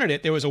really wanted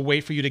it, there was a way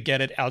for you to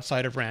get it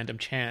outside of random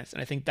chance.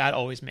 And I think that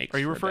always makes. Are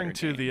you referring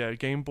to the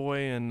Game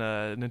Boy and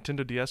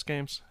Nintendo DS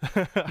games?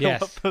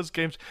 Yes. I love those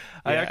games.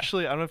 Yeah. I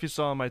don't know if you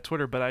saw on my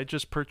Twitter, but I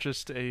just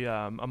purchased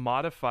a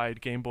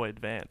modified Game Boy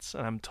Advance,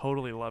 and I'm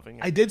totally loving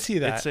it. I did see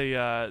that.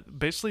 It's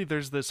basically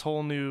there's this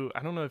whole new,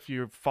 I don't know if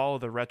you follow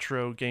the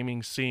retro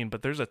gaming scene,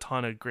 but there's a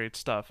ton of great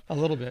stuff. A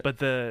little bit.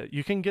 But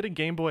you can get a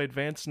Game Boy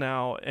Advance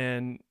now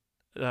and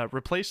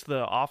replace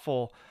the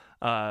awful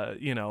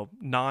non-backlit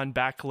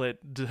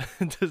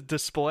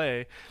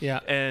display,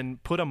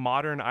 and put a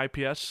modern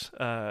IPS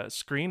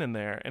screen in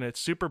there, and it's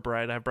super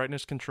bright. I have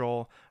brightness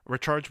control,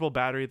 rechargeable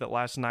battery that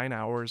lasts 9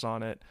 hours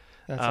on it.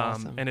 That's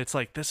awesome. And it's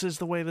like, this is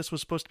the way this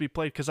was supposed to be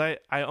played, because I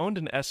owned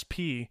an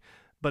SP,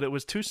 but it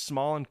was too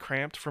small and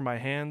cramped for my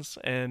hands,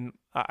 and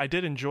I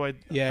did enjoy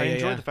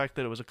the fact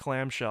that it was a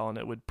clamshell and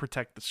it would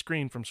protect the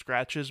screen from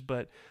scratches,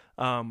 but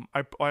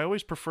I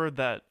always preferred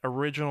that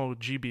original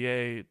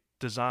GBA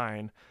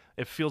design.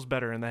 It feels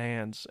better in the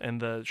hands,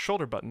 and the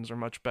shoulder buttons are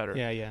much better.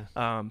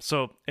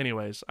 So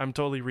anyways, I'm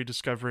totally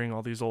rediscovering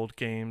all these old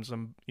games.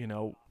 I'm,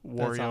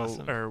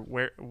 WarioWare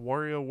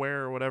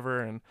or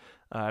whatever, and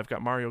I've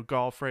got Mario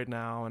Golf right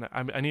now, and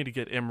I need to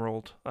get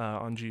Emerald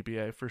on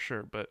GBA for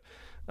sure. But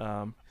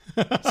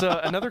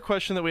so another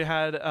question that we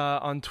had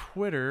on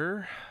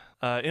Twitter,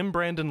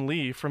 Brandon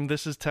Lee from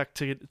This Is Tech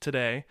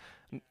Today,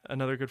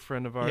 another good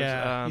friend of ours.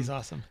 Yeah, he's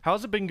awesome.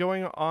 How's it been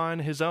going on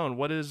his own?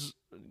 What is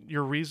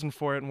your reason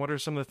for it, and what are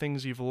some of the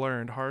things you've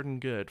learned, hard and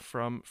good,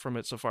 from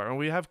it so far? And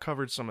we have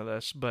covered some of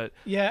this, but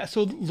yeah,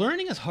 so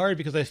learning is hard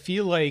because I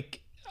feel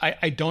like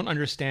I don't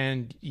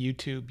understand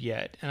YouTube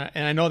yet, and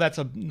I know that's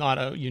not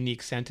a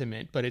unique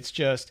sentiment, but it's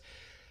just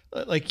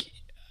like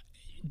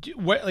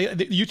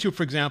YouTube,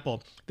 for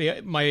example,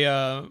 my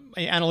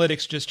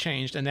analytics just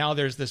changed, and now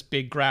there's this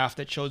big graph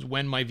that shows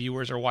when my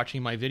viewers are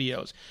watching my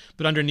videos.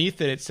 But underneath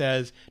it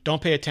says,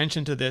 don't pay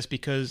attention to this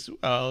because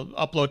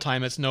upload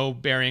time has no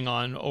bearing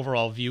on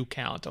overall view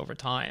count over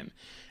time.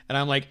 And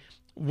I'm like,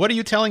 what are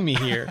you telling me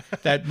here?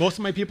 That most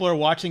of my people are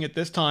watching at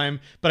this time,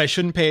 but I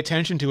shouldn't pay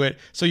attention to it.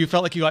 So you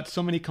felt like you got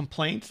so many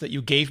complaints that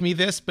you gave me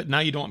this, but now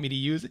you don't want me to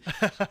use it.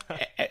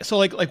 So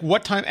like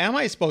what time am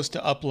I supposed to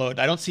upload?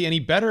 I don't see any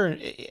better.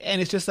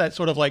 And it's just that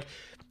sort of like,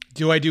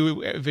 do I do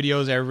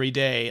videos every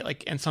day?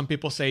 And some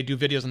people say do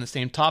videos on the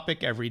same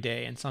topic every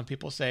day. And some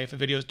people say if a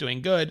video is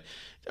doing good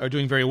or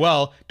doing very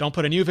well, don't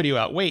put a new video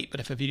out. Wait,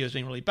 but if a video is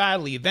doing really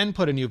badly, then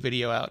put a new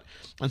video out.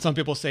 And some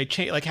people say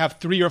have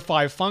 3 or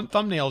 5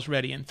 thumbnails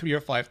ready and 3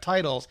 or 5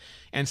 titles,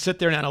 and sit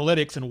there in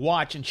analytics and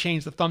watch and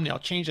change the thumbnail,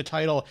 change the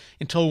title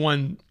until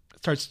one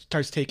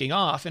starts taking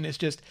off. And it's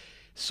just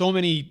so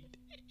many.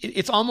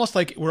 It's almost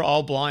like we're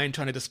all blind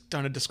trying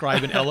to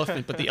describe an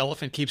elephant, but the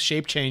elephant keeps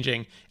shape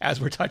changing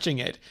as we're touching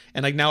it,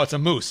 and like now it's a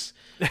moose.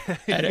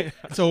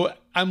 So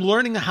I'm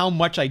learning how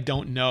much I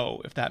don't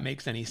know, if that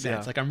makes any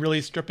sense. Yeah. Like I'm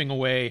really stripping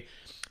away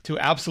to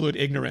absolute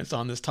ignorance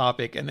on this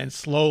topic, and then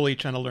slowly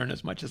trying to learn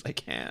as much as I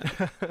can.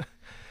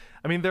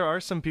 I mean, there are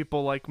some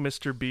people like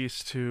Mr.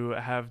 Beast who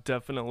have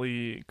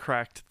definitely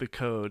cracked the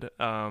code,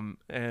 and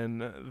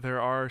there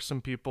are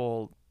some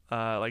people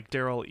like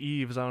Daryl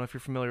Eves. I don't know if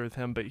you're familiar with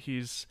him, but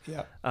he's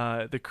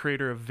the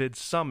creator of Vid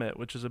Summit,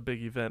 which is a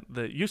big event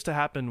that used to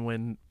happen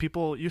when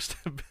people used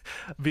to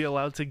be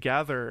allowed to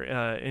gather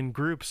in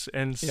groups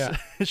and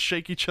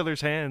shake each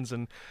other's hands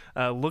and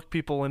look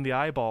people in the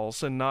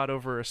eyeballs and not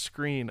over a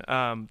screen.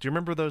 Do you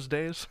remember those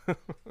days?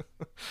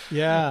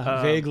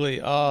 Vaguely.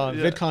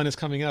 VidCon is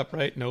coming up,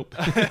 right? Nope.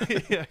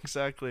 Yeah,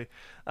 exactly.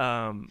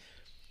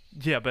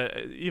 Yeah, but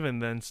even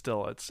then,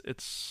 still,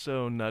 it's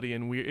so nutty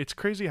and weird. It's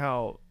crazy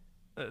how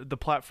the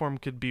platform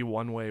could be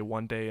one way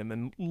one day, and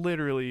then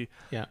literally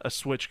a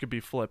switch could be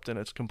flipped and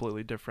it's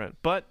completely different.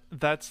 But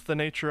that's the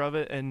nature of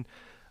it, and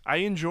I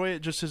enjoy it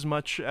just as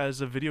much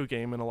as a video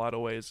game in a lot of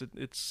ways.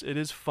 It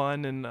is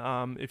fun, and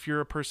if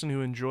you're a person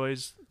who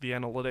enjoys the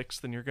analytics,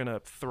 then you're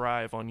gonna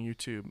thrive on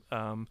YouTube.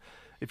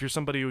 If you're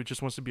somebody who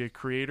just wants to be a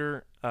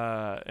creator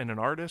and an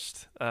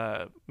artist,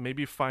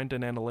 maybe find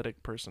an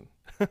analytic person.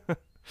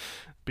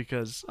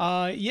 Because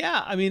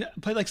I mean,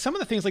 but like some of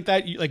the things like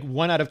that, like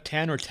 1 out of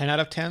 10 or 10 out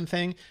of 10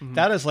 thing,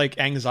 that is like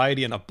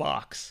anxiety in a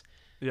box.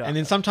 And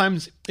then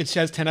sometimes it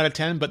says 10 out of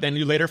 10, but then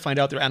you later find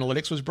out their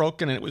analytics was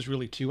broken and it was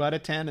really 2 out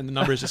of 10, and the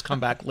numbers just come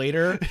back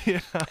later.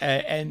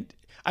 And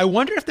I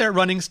wonder if they're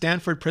running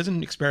Stanford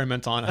prison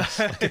experiments on us.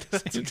 Like, at the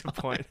That's same a good time.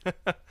 point.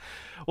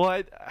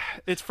 Well,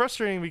 it's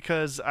frustrating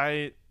because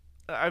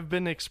I've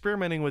been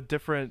experimenting with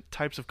different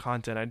types of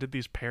content. I did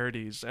these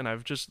parodies, and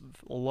I've just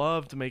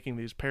loved making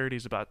these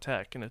parodies about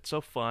tech, and it's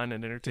so fun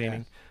and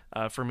entertaining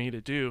for me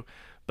to do.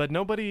 But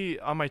nobody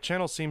on my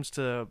channel seems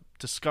to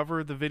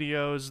discover the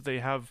videos. They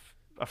have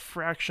a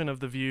fraction of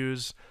the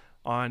views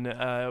on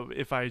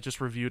if I just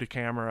reviewed a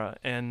camera,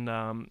 and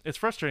it's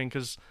frustrating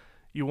because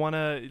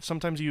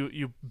sometimes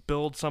you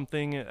build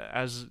something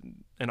as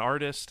an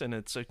artist, and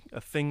it's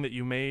a thing that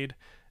you made,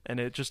 and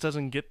it just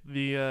doesn't get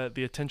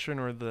the attention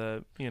or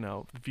the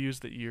views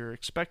that you're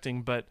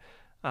expecting. But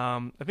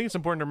I think it's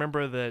important to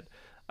remember that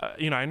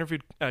I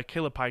interviewed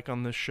Caleb Pike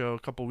on this show a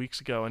couple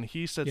weeks ago, and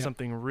he said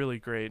something really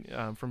great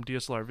from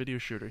DSLR Video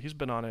Shooter. He's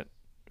been on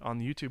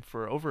YouTube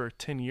for over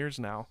 10 years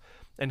now,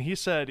 and he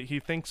said he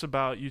thinks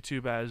about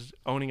YouTube as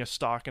owning a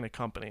stock in a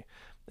company,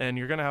 and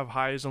you're gonna have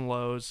highs and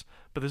lows,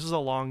 but this is a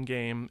long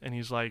game. And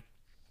he's like,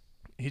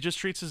 he just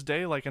treats his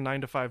day like a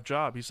 9-to-5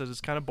 job. He says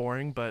it's kind of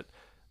boring, but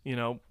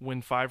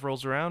when 5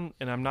 rolls around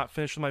and I'm not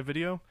finished with my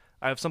video,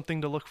 I have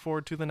something to look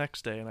forward to the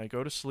next day, and I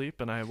go to sleep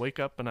and I wake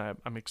up and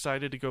I'm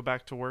excited to go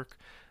back to work.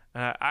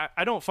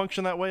 I don't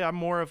function that way. I'm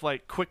more of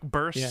like quick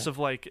bursts of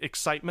like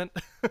excitement,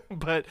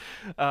 but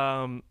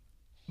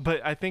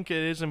I think it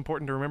is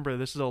important to remember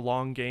this is a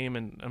long game,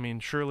 and I mean,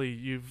 surely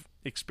you've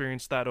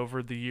experienced that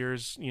over the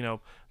years. The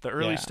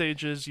early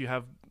stages, you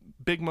have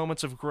big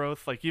moments of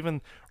growth. Like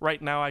even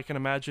right now, I can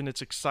imagine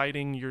it's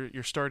exciting.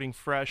 You're starting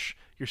fresh.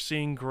 You're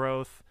seeing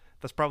growth.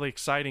 That's probably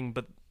exciting,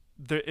 but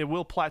it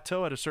will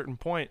plateau at a certain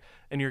point,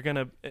 and you're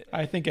gonna.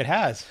 I think it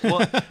has.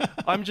 Well,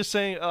 I'm just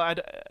saying,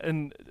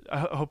 and I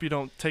hope you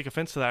don't take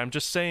offense to that. I'm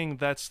just saying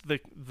that's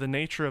the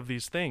nature of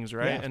these things,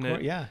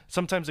 right?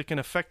 Sometimes it can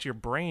affect your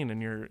brain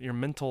and your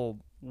mental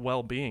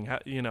well-being.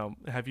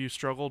 Have you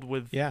struggled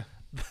with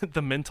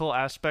the mental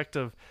aspect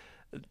of?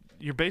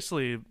 You're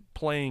basically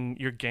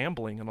you're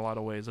gambling in a lot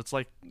of ways. It's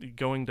like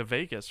going to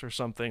Vegas or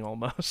something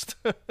almost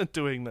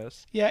doing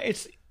this. Yeah,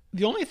 it's.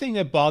 The only thing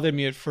that bothered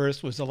me at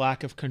first was the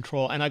lack of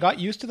control, and I got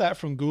used to that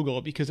from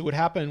Google because it would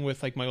happen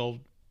with like my old,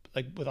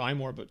 like with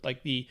iMore, but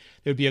like there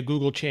would be a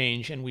Google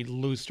change and we'd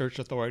lose search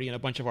authority and a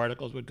bunch of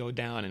articles would go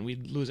down and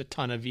we'd lose a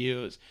ton of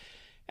views,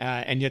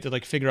 and you had to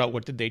like figure out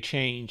what did they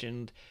change.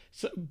 And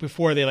so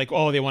before they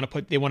want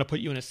to put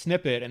you in a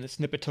snippet, and the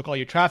snippet took all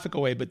your traffic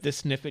away, but this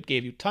snippet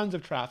gave you tons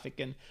of traffic.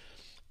 And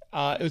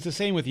it was the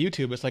same with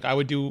YouTube. It's like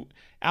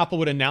Apple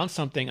would announce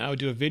something, I would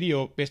do a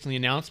video based on the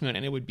announcement,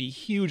 and it would be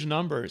huge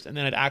numbers, and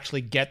then I'd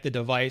actually get the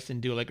device and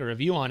do like a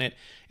review on it,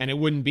 and it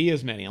wouldn't be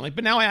as many. I'm like,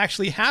 but now I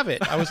actually have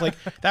it. I was like,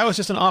 that was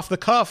just an off the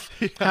cuff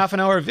half an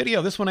hour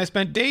video. This one I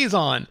spent days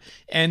on,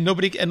 and you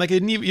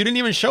didn't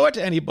even show it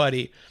to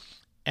anybody.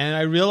 And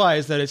I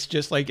realized that it's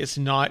just like, it's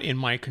not in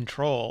my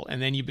control.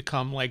 And then you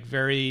become like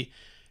very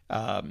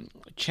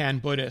Chan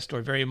Buddhist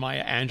or very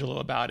Maya Angelou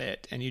about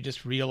it, and you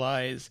just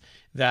realize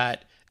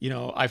that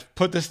I've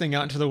put this thing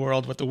out into the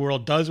world. What the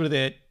world does with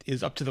it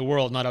is up to the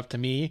world, not up to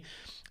me.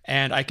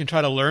 And I can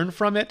try to learn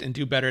from it and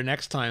do better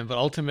next time. But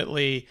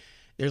ultimately,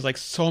 there's like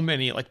so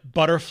many like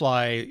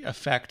butterfly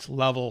effect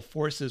level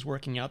forces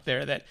working out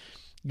there that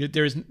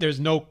there's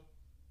no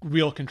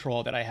real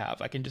control that I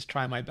have. I can just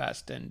try my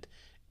best and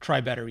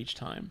try better each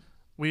time.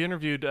 We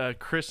interviewed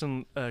Chris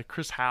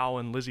Howe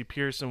and Lizzie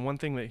Pierce, and one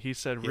thing that he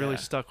said really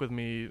stuck with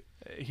me.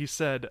 He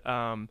said,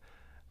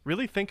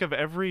 really think of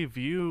every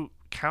view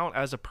count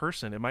as a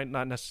person. It might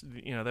not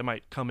necessarily, they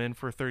might come in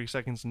for 30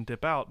 seconds and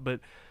dip out, but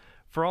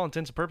for all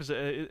intents and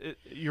purposes,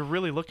 you're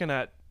really looking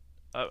at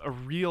a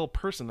real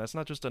person. That's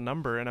not just a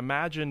number. And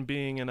imagine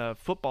being in a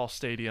football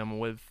stadium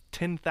with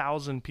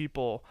 10,000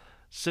 people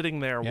sitting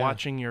there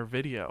watching your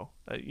video,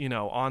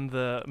 on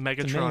the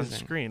Megatron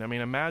screen. I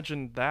mean,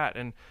 imagine that.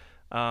 And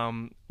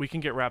we can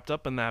get wrapped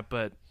up in that,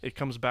 but it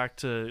comes back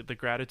to the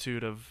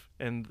gratitude of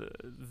and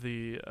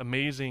the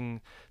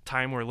amazing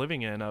time we're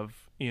living in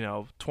of,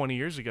 20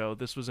 years ago,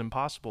 this was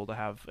impossible to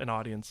have an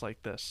audience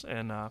like this.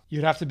 And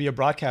you'd have to be a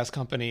broadcast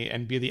company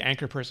and be the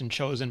anchor person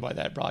chosen by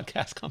that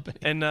broadcast company.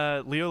 And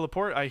Leo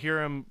Laporte, I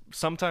hear him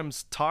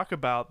sometimes talk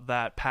about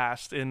that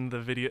past in the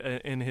video,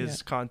 in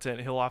his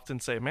content. He'll often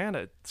say, man,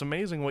 it's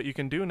amazing what you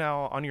can do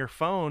now on your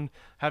phone,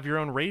 have your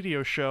own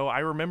radio show. I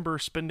remember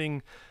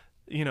spending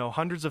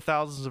hundreds of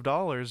thousands of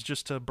dollars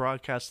just to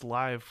broadcast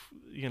live,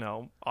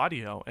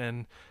 audio.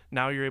 And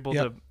now you're able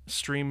to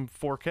stream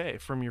 4K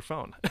from your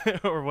phone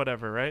or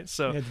whatever, right?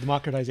 So the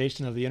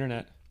democratization of the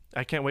internet.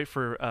 I can't wait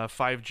for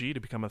 5G to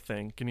become a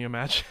thing. Can you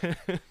imagine?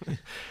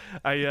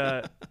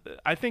 I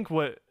think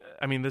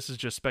this is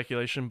just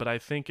speculation, but I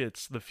think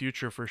it's the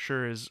future for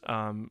sure is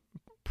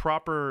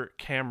proper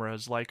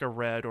cameras like a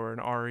Red or an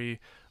Ari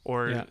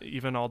or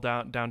even all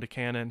down to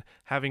Canon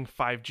having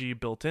 5G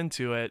built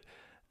into it.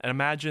 And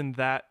imagine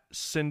that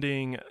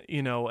sending, a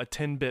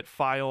 10-bit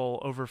file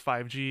over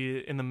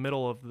 5G in the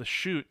middle of the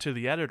shoot to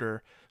the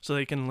editor so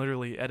they can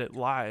literally edit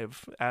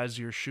live as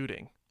you're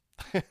shooting.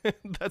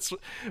 That's what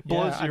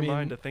blows your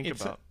mind to think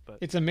about. But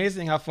it's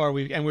amazing how far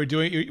we're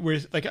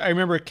like, I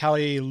remember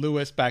Callie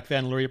Lewis back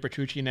then, Luria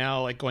Petrucci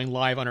now, like going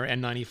live on her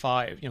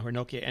N95, her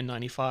Nokia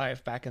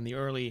N95 back in the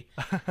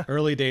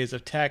early days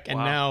of tech. And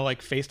now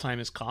like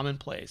FaceTime is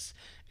commonplace,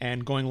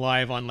 and going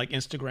live on like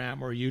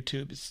Instagram or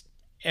YouTube is,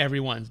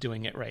 everyone's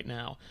doing it right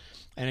now.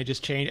 And it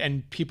just changed,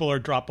 and people are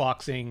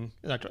dropboxing,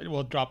 but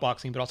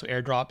also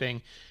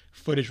airdropping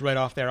footage right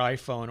off their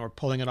iPhone or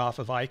pulling it off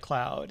of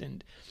iCloud,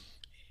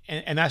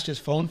 and that's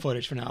just phone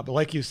footage for now. But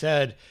like you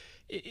said,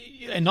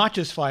 and not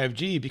just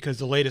 5G, because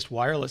the latest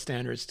wireless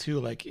standards too,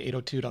 like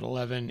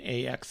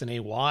 802.11ax and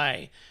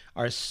AY,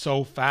 are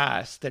so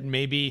fast that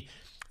maybe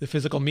the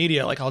physical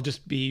media, like I'll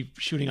just be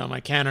shooting on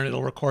my Canon,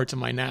 it'll record to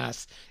my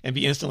NAS and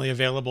be instantly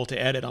available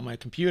to edit on my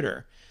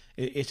computer.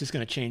 It's just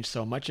going to change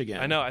so much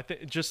again. I know. I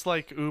think just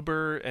like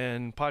Uber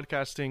and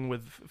podcasting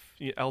with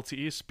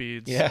LTE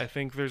speeds, I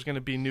think there's going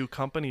to be new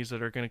companies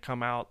that are going to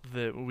come out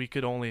that we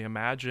could only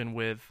imagine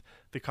with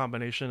the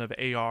combination of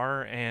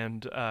AR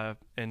and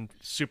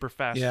super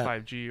fast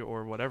 5G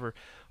or whatever.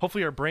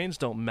 Hopefully our brains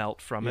don't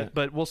melt from it,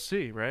 but we'll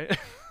see, right?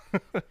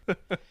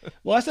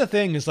 Well, that's the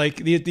thing, is like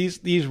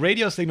these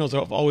radio signals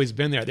have always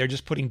been there. They're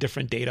just putting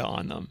different data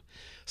on them.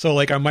 So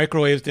like our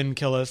microwaves didn't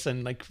kill us,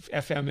 and like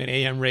FM and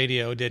AM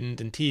radio didn't,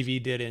 and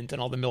TV didn't,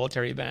 and all the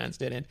military bands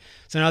didn't.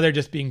 So now they're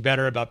just being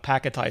better about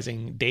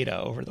packetizing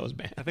data over those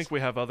bands. I think we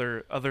have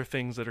other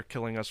things that are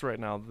killing us right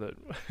now that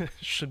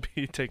should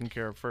be taken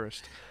care of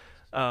first.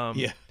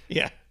 One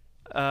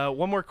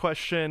more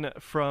question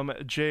from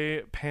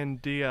Jay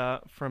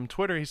Pandia from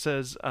Twitter. He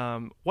says,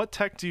 what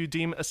tech do you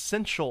deem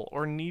essential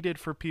or needed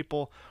for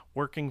people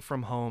working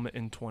from home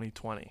in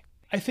 2020?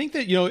 I think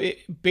that,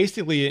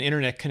 basically an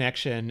internet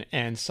connection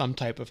and some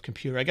type of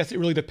computer. I guess it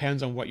really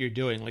depends on what you're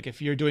doing. Like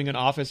if you're doing an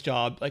office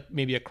job, like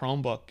maybe a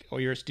Chromebook,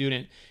 or you're a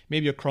student,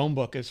 maybe a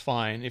Chromebook is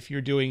fine. If you're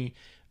doing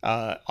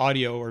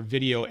audio or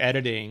video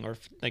editing or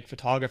like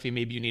photography,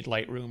 maybe you need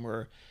Lightroom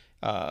or,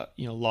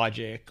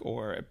 Logic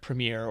or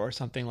Premiere or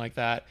something like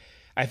that.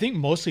 I think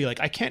mostly, like,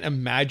 I can't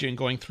imagine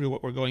going through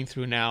what we're going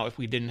through now if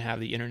we didn't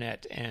have the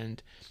internet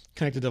and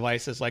connected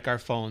devices like our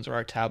phones or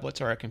our tablets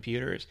or our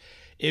computers.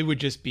 It would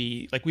just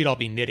be like we'd all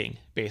be knitting,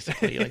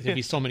 basically. Like there'd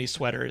be so many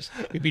sweaters.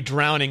 We'd be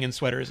drowning in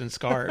sweaters and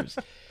scarves.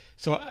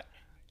 So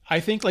I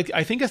think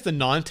it's the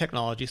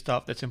non-technology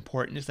stuff that's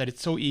important, is that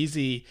it's so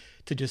easy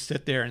to just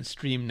sit there and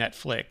stream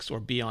Netflix or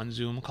be on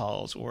Zoom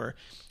calls or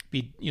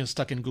be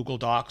stuck in Google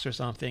Docs or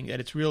something, that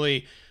it's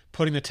really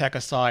putting the tech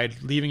aside,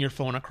 leaving your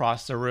phone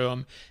across the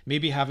room,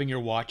 maybe having your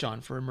watch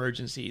on for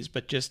emergencies,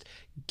 but just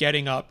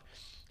getting up,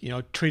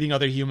 treating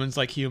other humans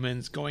like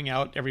humans, going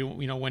out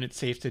when it's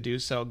safe to do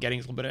so, getting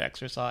a little bit of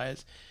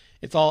exercise.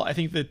 It's all, I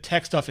think the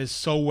tech stuff is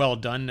so well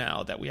done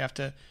now that we have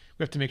to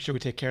make sure we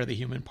take care of the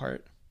human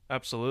part.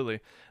 Absolutely.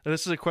 Now,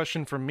 this is a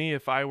question for me.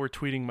 If I were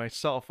tweeting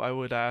myself, I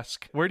would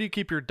ask, where do you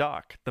keep your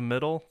dock? The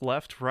middle,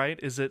 left, right?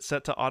 Is it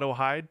set to auto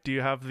hide? Do you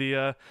have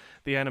the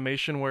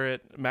animation where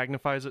it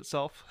magnifies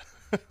itself?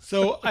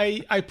 So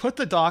I put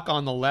the dock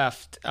on the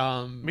left.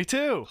 Me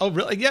too. Oh,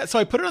 really? Yeah. So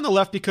I put it on the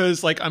left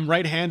because like I'm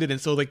right-handed, and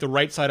so like the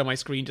right side of my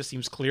screen just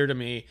seems clear to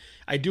me.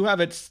 I do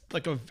have it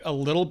like a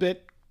little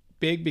bit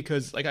big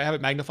because like I have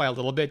it magnify a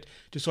little bit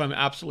just so I'm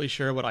absolutely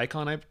sure what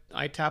icon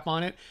I tap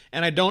on it,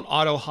 and I don't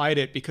auto hide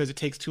it because it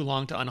takes too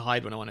long to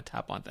unhide when I want to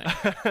tap on things.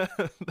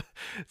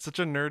 It's such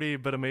a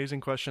nerdy but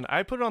amazing question.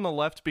 I put it on the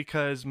left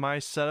because my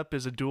setup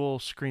is a dual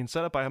screen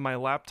setup. I have my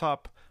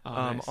laptop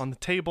nice. on the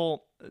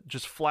table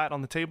just flat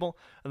on the table,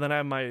 and then I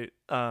have my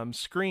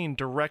screen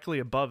directly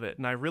above it.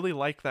 And I really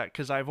like that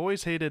because I've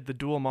always hated the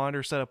dual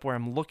monitor setup where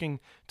I'm looking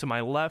to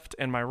my left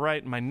and my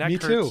right, and my neck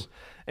hurts. Me too.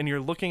 And you're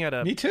looking at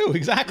a... Me too,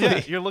 exactly.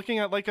 Yeah, you're looking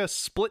at like a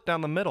split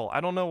down the middle.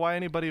 I don't know why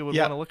anybody would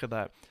want to look at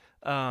that.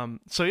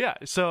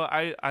 So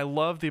I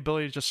love the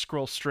ability to just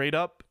scroll straight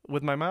up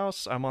with my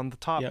mouse. I'm on the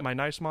top, my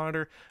nice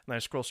monitor, and I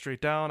scroll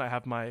straight down. I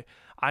have my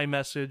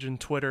iMessage and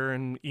Twitter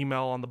and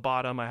email on the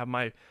bottom. I have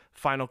my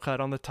Final Cut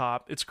on the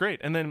top. It's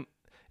great. And then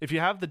if you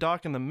have the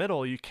dock in the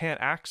middle, you can't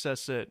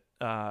access it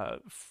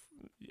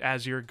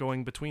as you're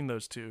going between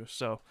those two.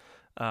 So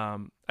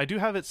I do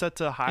have it set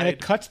to hide. And it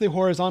cuts the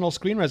horizontal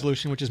screen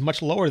resolution, which is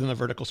much lower than the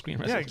vertical screen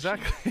resolution. Yeah,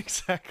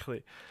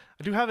 exactly.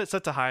 I do have it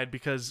set to hide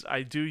because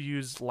I do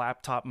use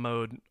laptop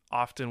mode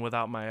often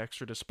without my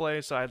extra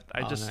display. So I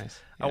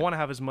want to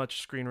have as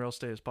much screen real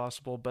estate as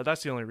possible, but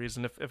that's the only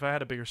reason. If I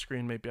had a bigger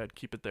screen, maybe I'd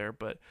keep it there.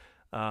 But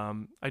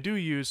I do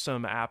use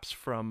some apps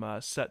from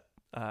what's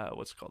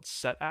it called?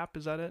 Set app,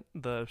 is that it?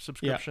 The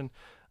subscription.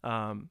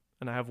 Yeah.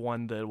 And I have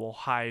one that will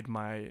hide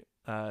my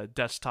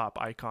desktop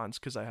icons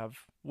because I have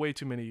way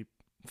too many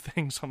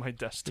things on my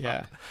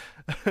desktop.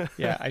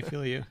 Yeah, I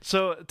feel you.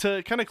 So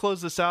to kind of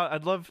close this out,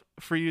 I'd love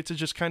for you to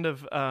just kind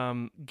of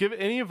give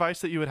any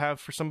advice that you would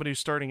have for somebody who's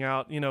starting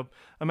out.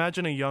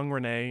 Imagine a young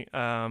Rene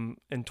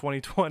in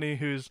 2020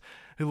 who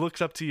looks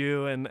up to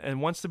you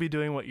and wants to be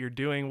doing what you're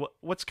doing.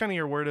 What's kind of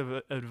your word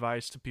of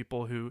advice to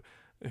people who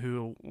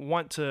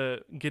want to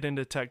get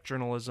into tech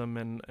journalism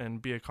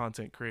and be a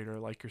content creator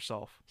like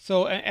yourself?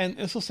 So, and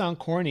this will sound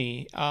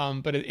corny,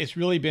 but it's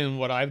really been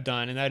what I've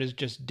done, and that is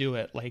just do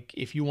it. Like,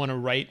 if you want to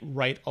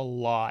write a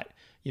lot,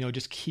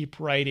 just keep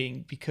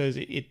writing, because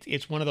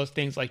it's one of those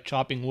things like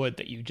chopping wood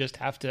that you just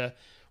have to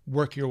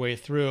work your way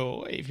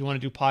through. If you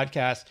want to do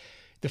podcasts,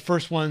 the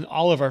first one,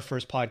 all of our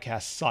first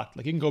podcasts sucked.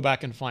 Like, you can go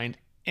back and find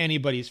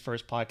anybody's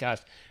first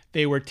podcast.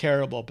 They were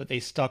terrible, but they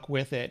stuck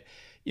with it.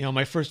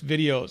 My first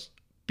videos,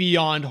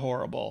 beyond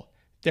horrible.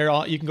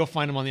 You can go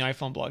find them on the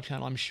iPhone blog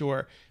channel, I'm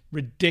sure.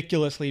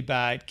 Ridiculously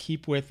bad.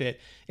 Keep with it.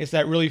 It's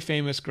that really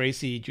famous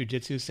Gracie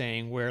jiu-jitsu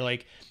saying where the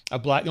only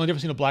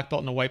difference between a black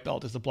belt and a white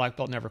belt is the black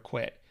belt never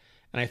quit.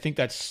 And I think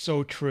that's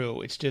so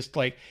true. It's just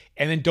and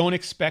then don't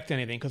expect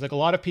anything, because a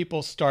lot of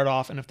people start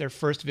off, and if their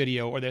first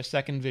video or their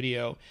second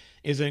video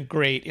isn't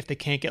great, if they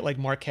can't get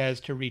Marquez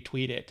to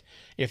retweet it,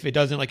 if it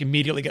doesn't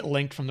immediately get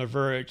linked from The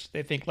Verge,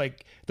 they think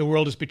the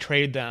world has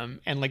betrayed them,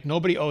 and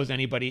nobody owes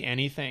anybody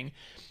anything.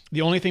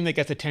 The only thing that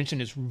gets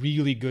attention is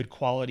really good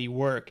quality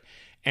work.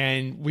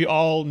 And we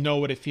all know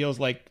what it feels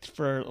like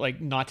for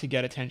not to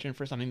get attention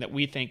for something that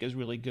we think is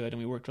really good and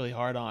we worked really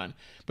hard on.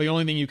 But the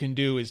only thing you can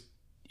do is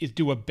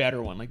do a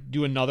better one,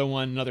 do another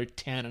one, another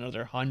 10, another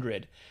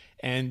 100.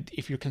 And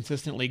if you're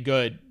consistently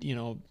good,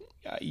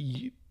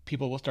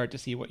 people will start to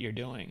see what you're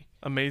doing.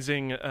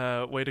 Amazing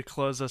way to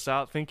close us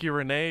out. Thank you,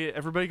 Rene.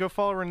 Everybody go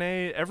follow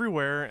Rene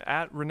everywhere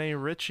at Rene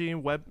Ritchie,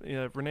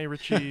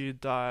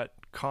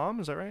 ReneRitchie.com,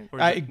 is that right? Or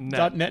is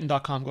 .net and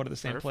 .com go to the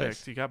same Perfect.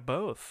 place. You got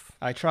both.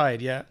 I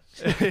tried, yeah.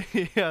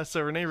 Yeah,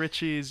 so Rene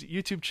Ritchie's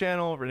YouTube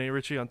channel, Rene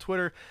Ritchie on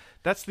Twitter.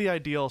 That's the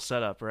ideal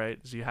setup, right?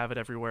 Is you have it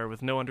everywhere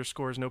with no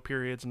underscores, no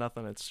periods,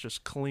 nothing. It's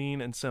just clean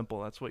and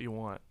simple. That's what you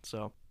want.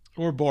 So.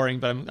 Or boring,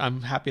 but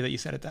I'm happy that you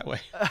said it that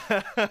way.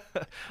 Well,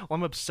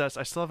 I'm obsessed.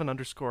 I still have an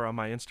underscore on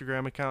my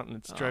Instagram account, and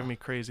it's driving me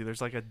crazy.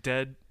 There's a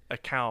dead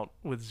account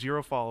with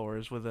 0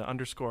 followers with an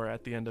underscore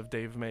at the end of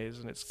Dave Mays,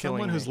 and it's killing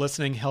me. Someone who's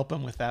listening, help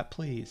him with that,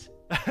 please.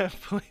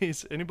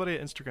 Please. Anybody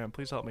at Instagram,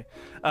 please help me.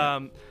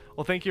 Well,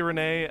 thank you,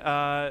 Rene.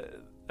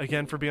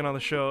 Again, for being on the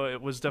show.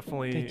 It was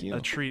definitely a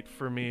treat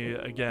for me,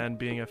 again,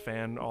 being a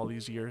fan all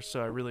these years.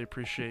 So I really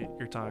appreciate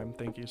your time.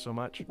 Thank you so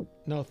much.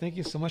 No, thank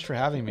you so much for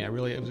having me. It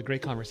was a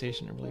great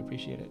conversation. I really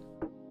appreciate it.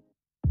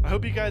 I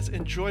hope you guys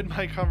enjoyed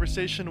my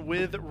conversation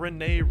with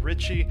Rene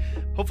Ritchie.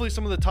 Hopefully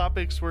some of the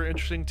topics were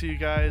interesting to you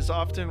guys.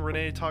 Often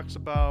Rene talks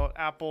about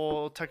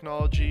Apple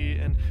technology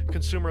and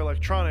consumer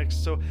electronics,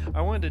 so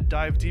I wanted to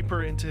dive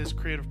deeper into his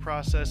creative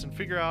process and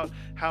figure out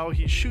how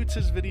he shoots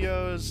his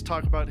videos,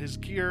 talk about his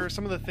gear,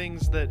 some of the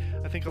things that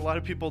I think a lot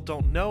of people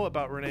don't know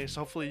about Rene,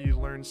 so hopefully you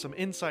learn some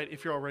insight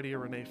if you're already a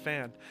Rene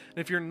fan. And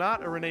if you're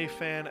not a Rene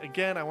fan,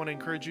 again, I want to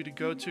encourage you to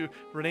go to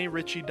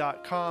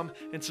ReneRitchie.com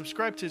and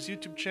subscribe to his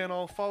YouTube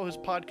channel, follow his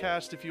podcast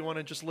if you want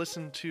to just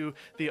listen to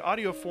the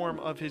audio form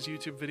of his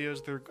YouTube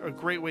videos. They're a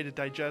great way to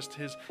digest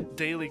his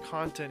daily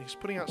content. He's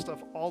putting out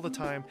stuff all the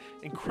time.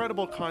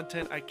 Incredible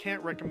content. I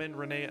can't recommend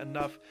Rene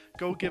enough.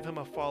 Go give him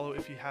a follow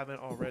if you haven't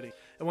already.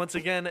 And once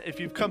again, if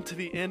you've come to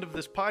the end of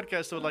this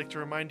podcast, I would like to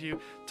remind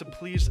you to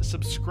please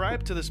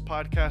subscribe to this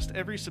podcast.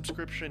 Every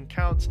subscription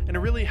counts, and it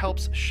really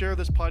helps share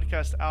this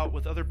podcast out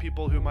with other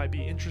people who might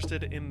be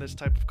interested in this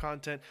type of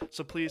content.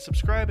 So please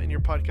subscribe in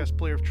your podcast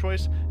player of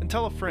choice and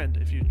tell a friend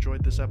if you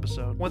enjoyed this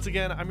episode. Once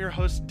again, I'm your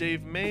host,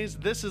 Dave Mays.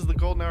 This is the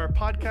Golden Hour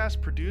Podcast,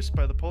 produced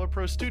by the Polar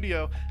Pro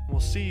Studio, and we'll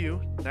see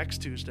you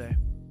next Tuesday.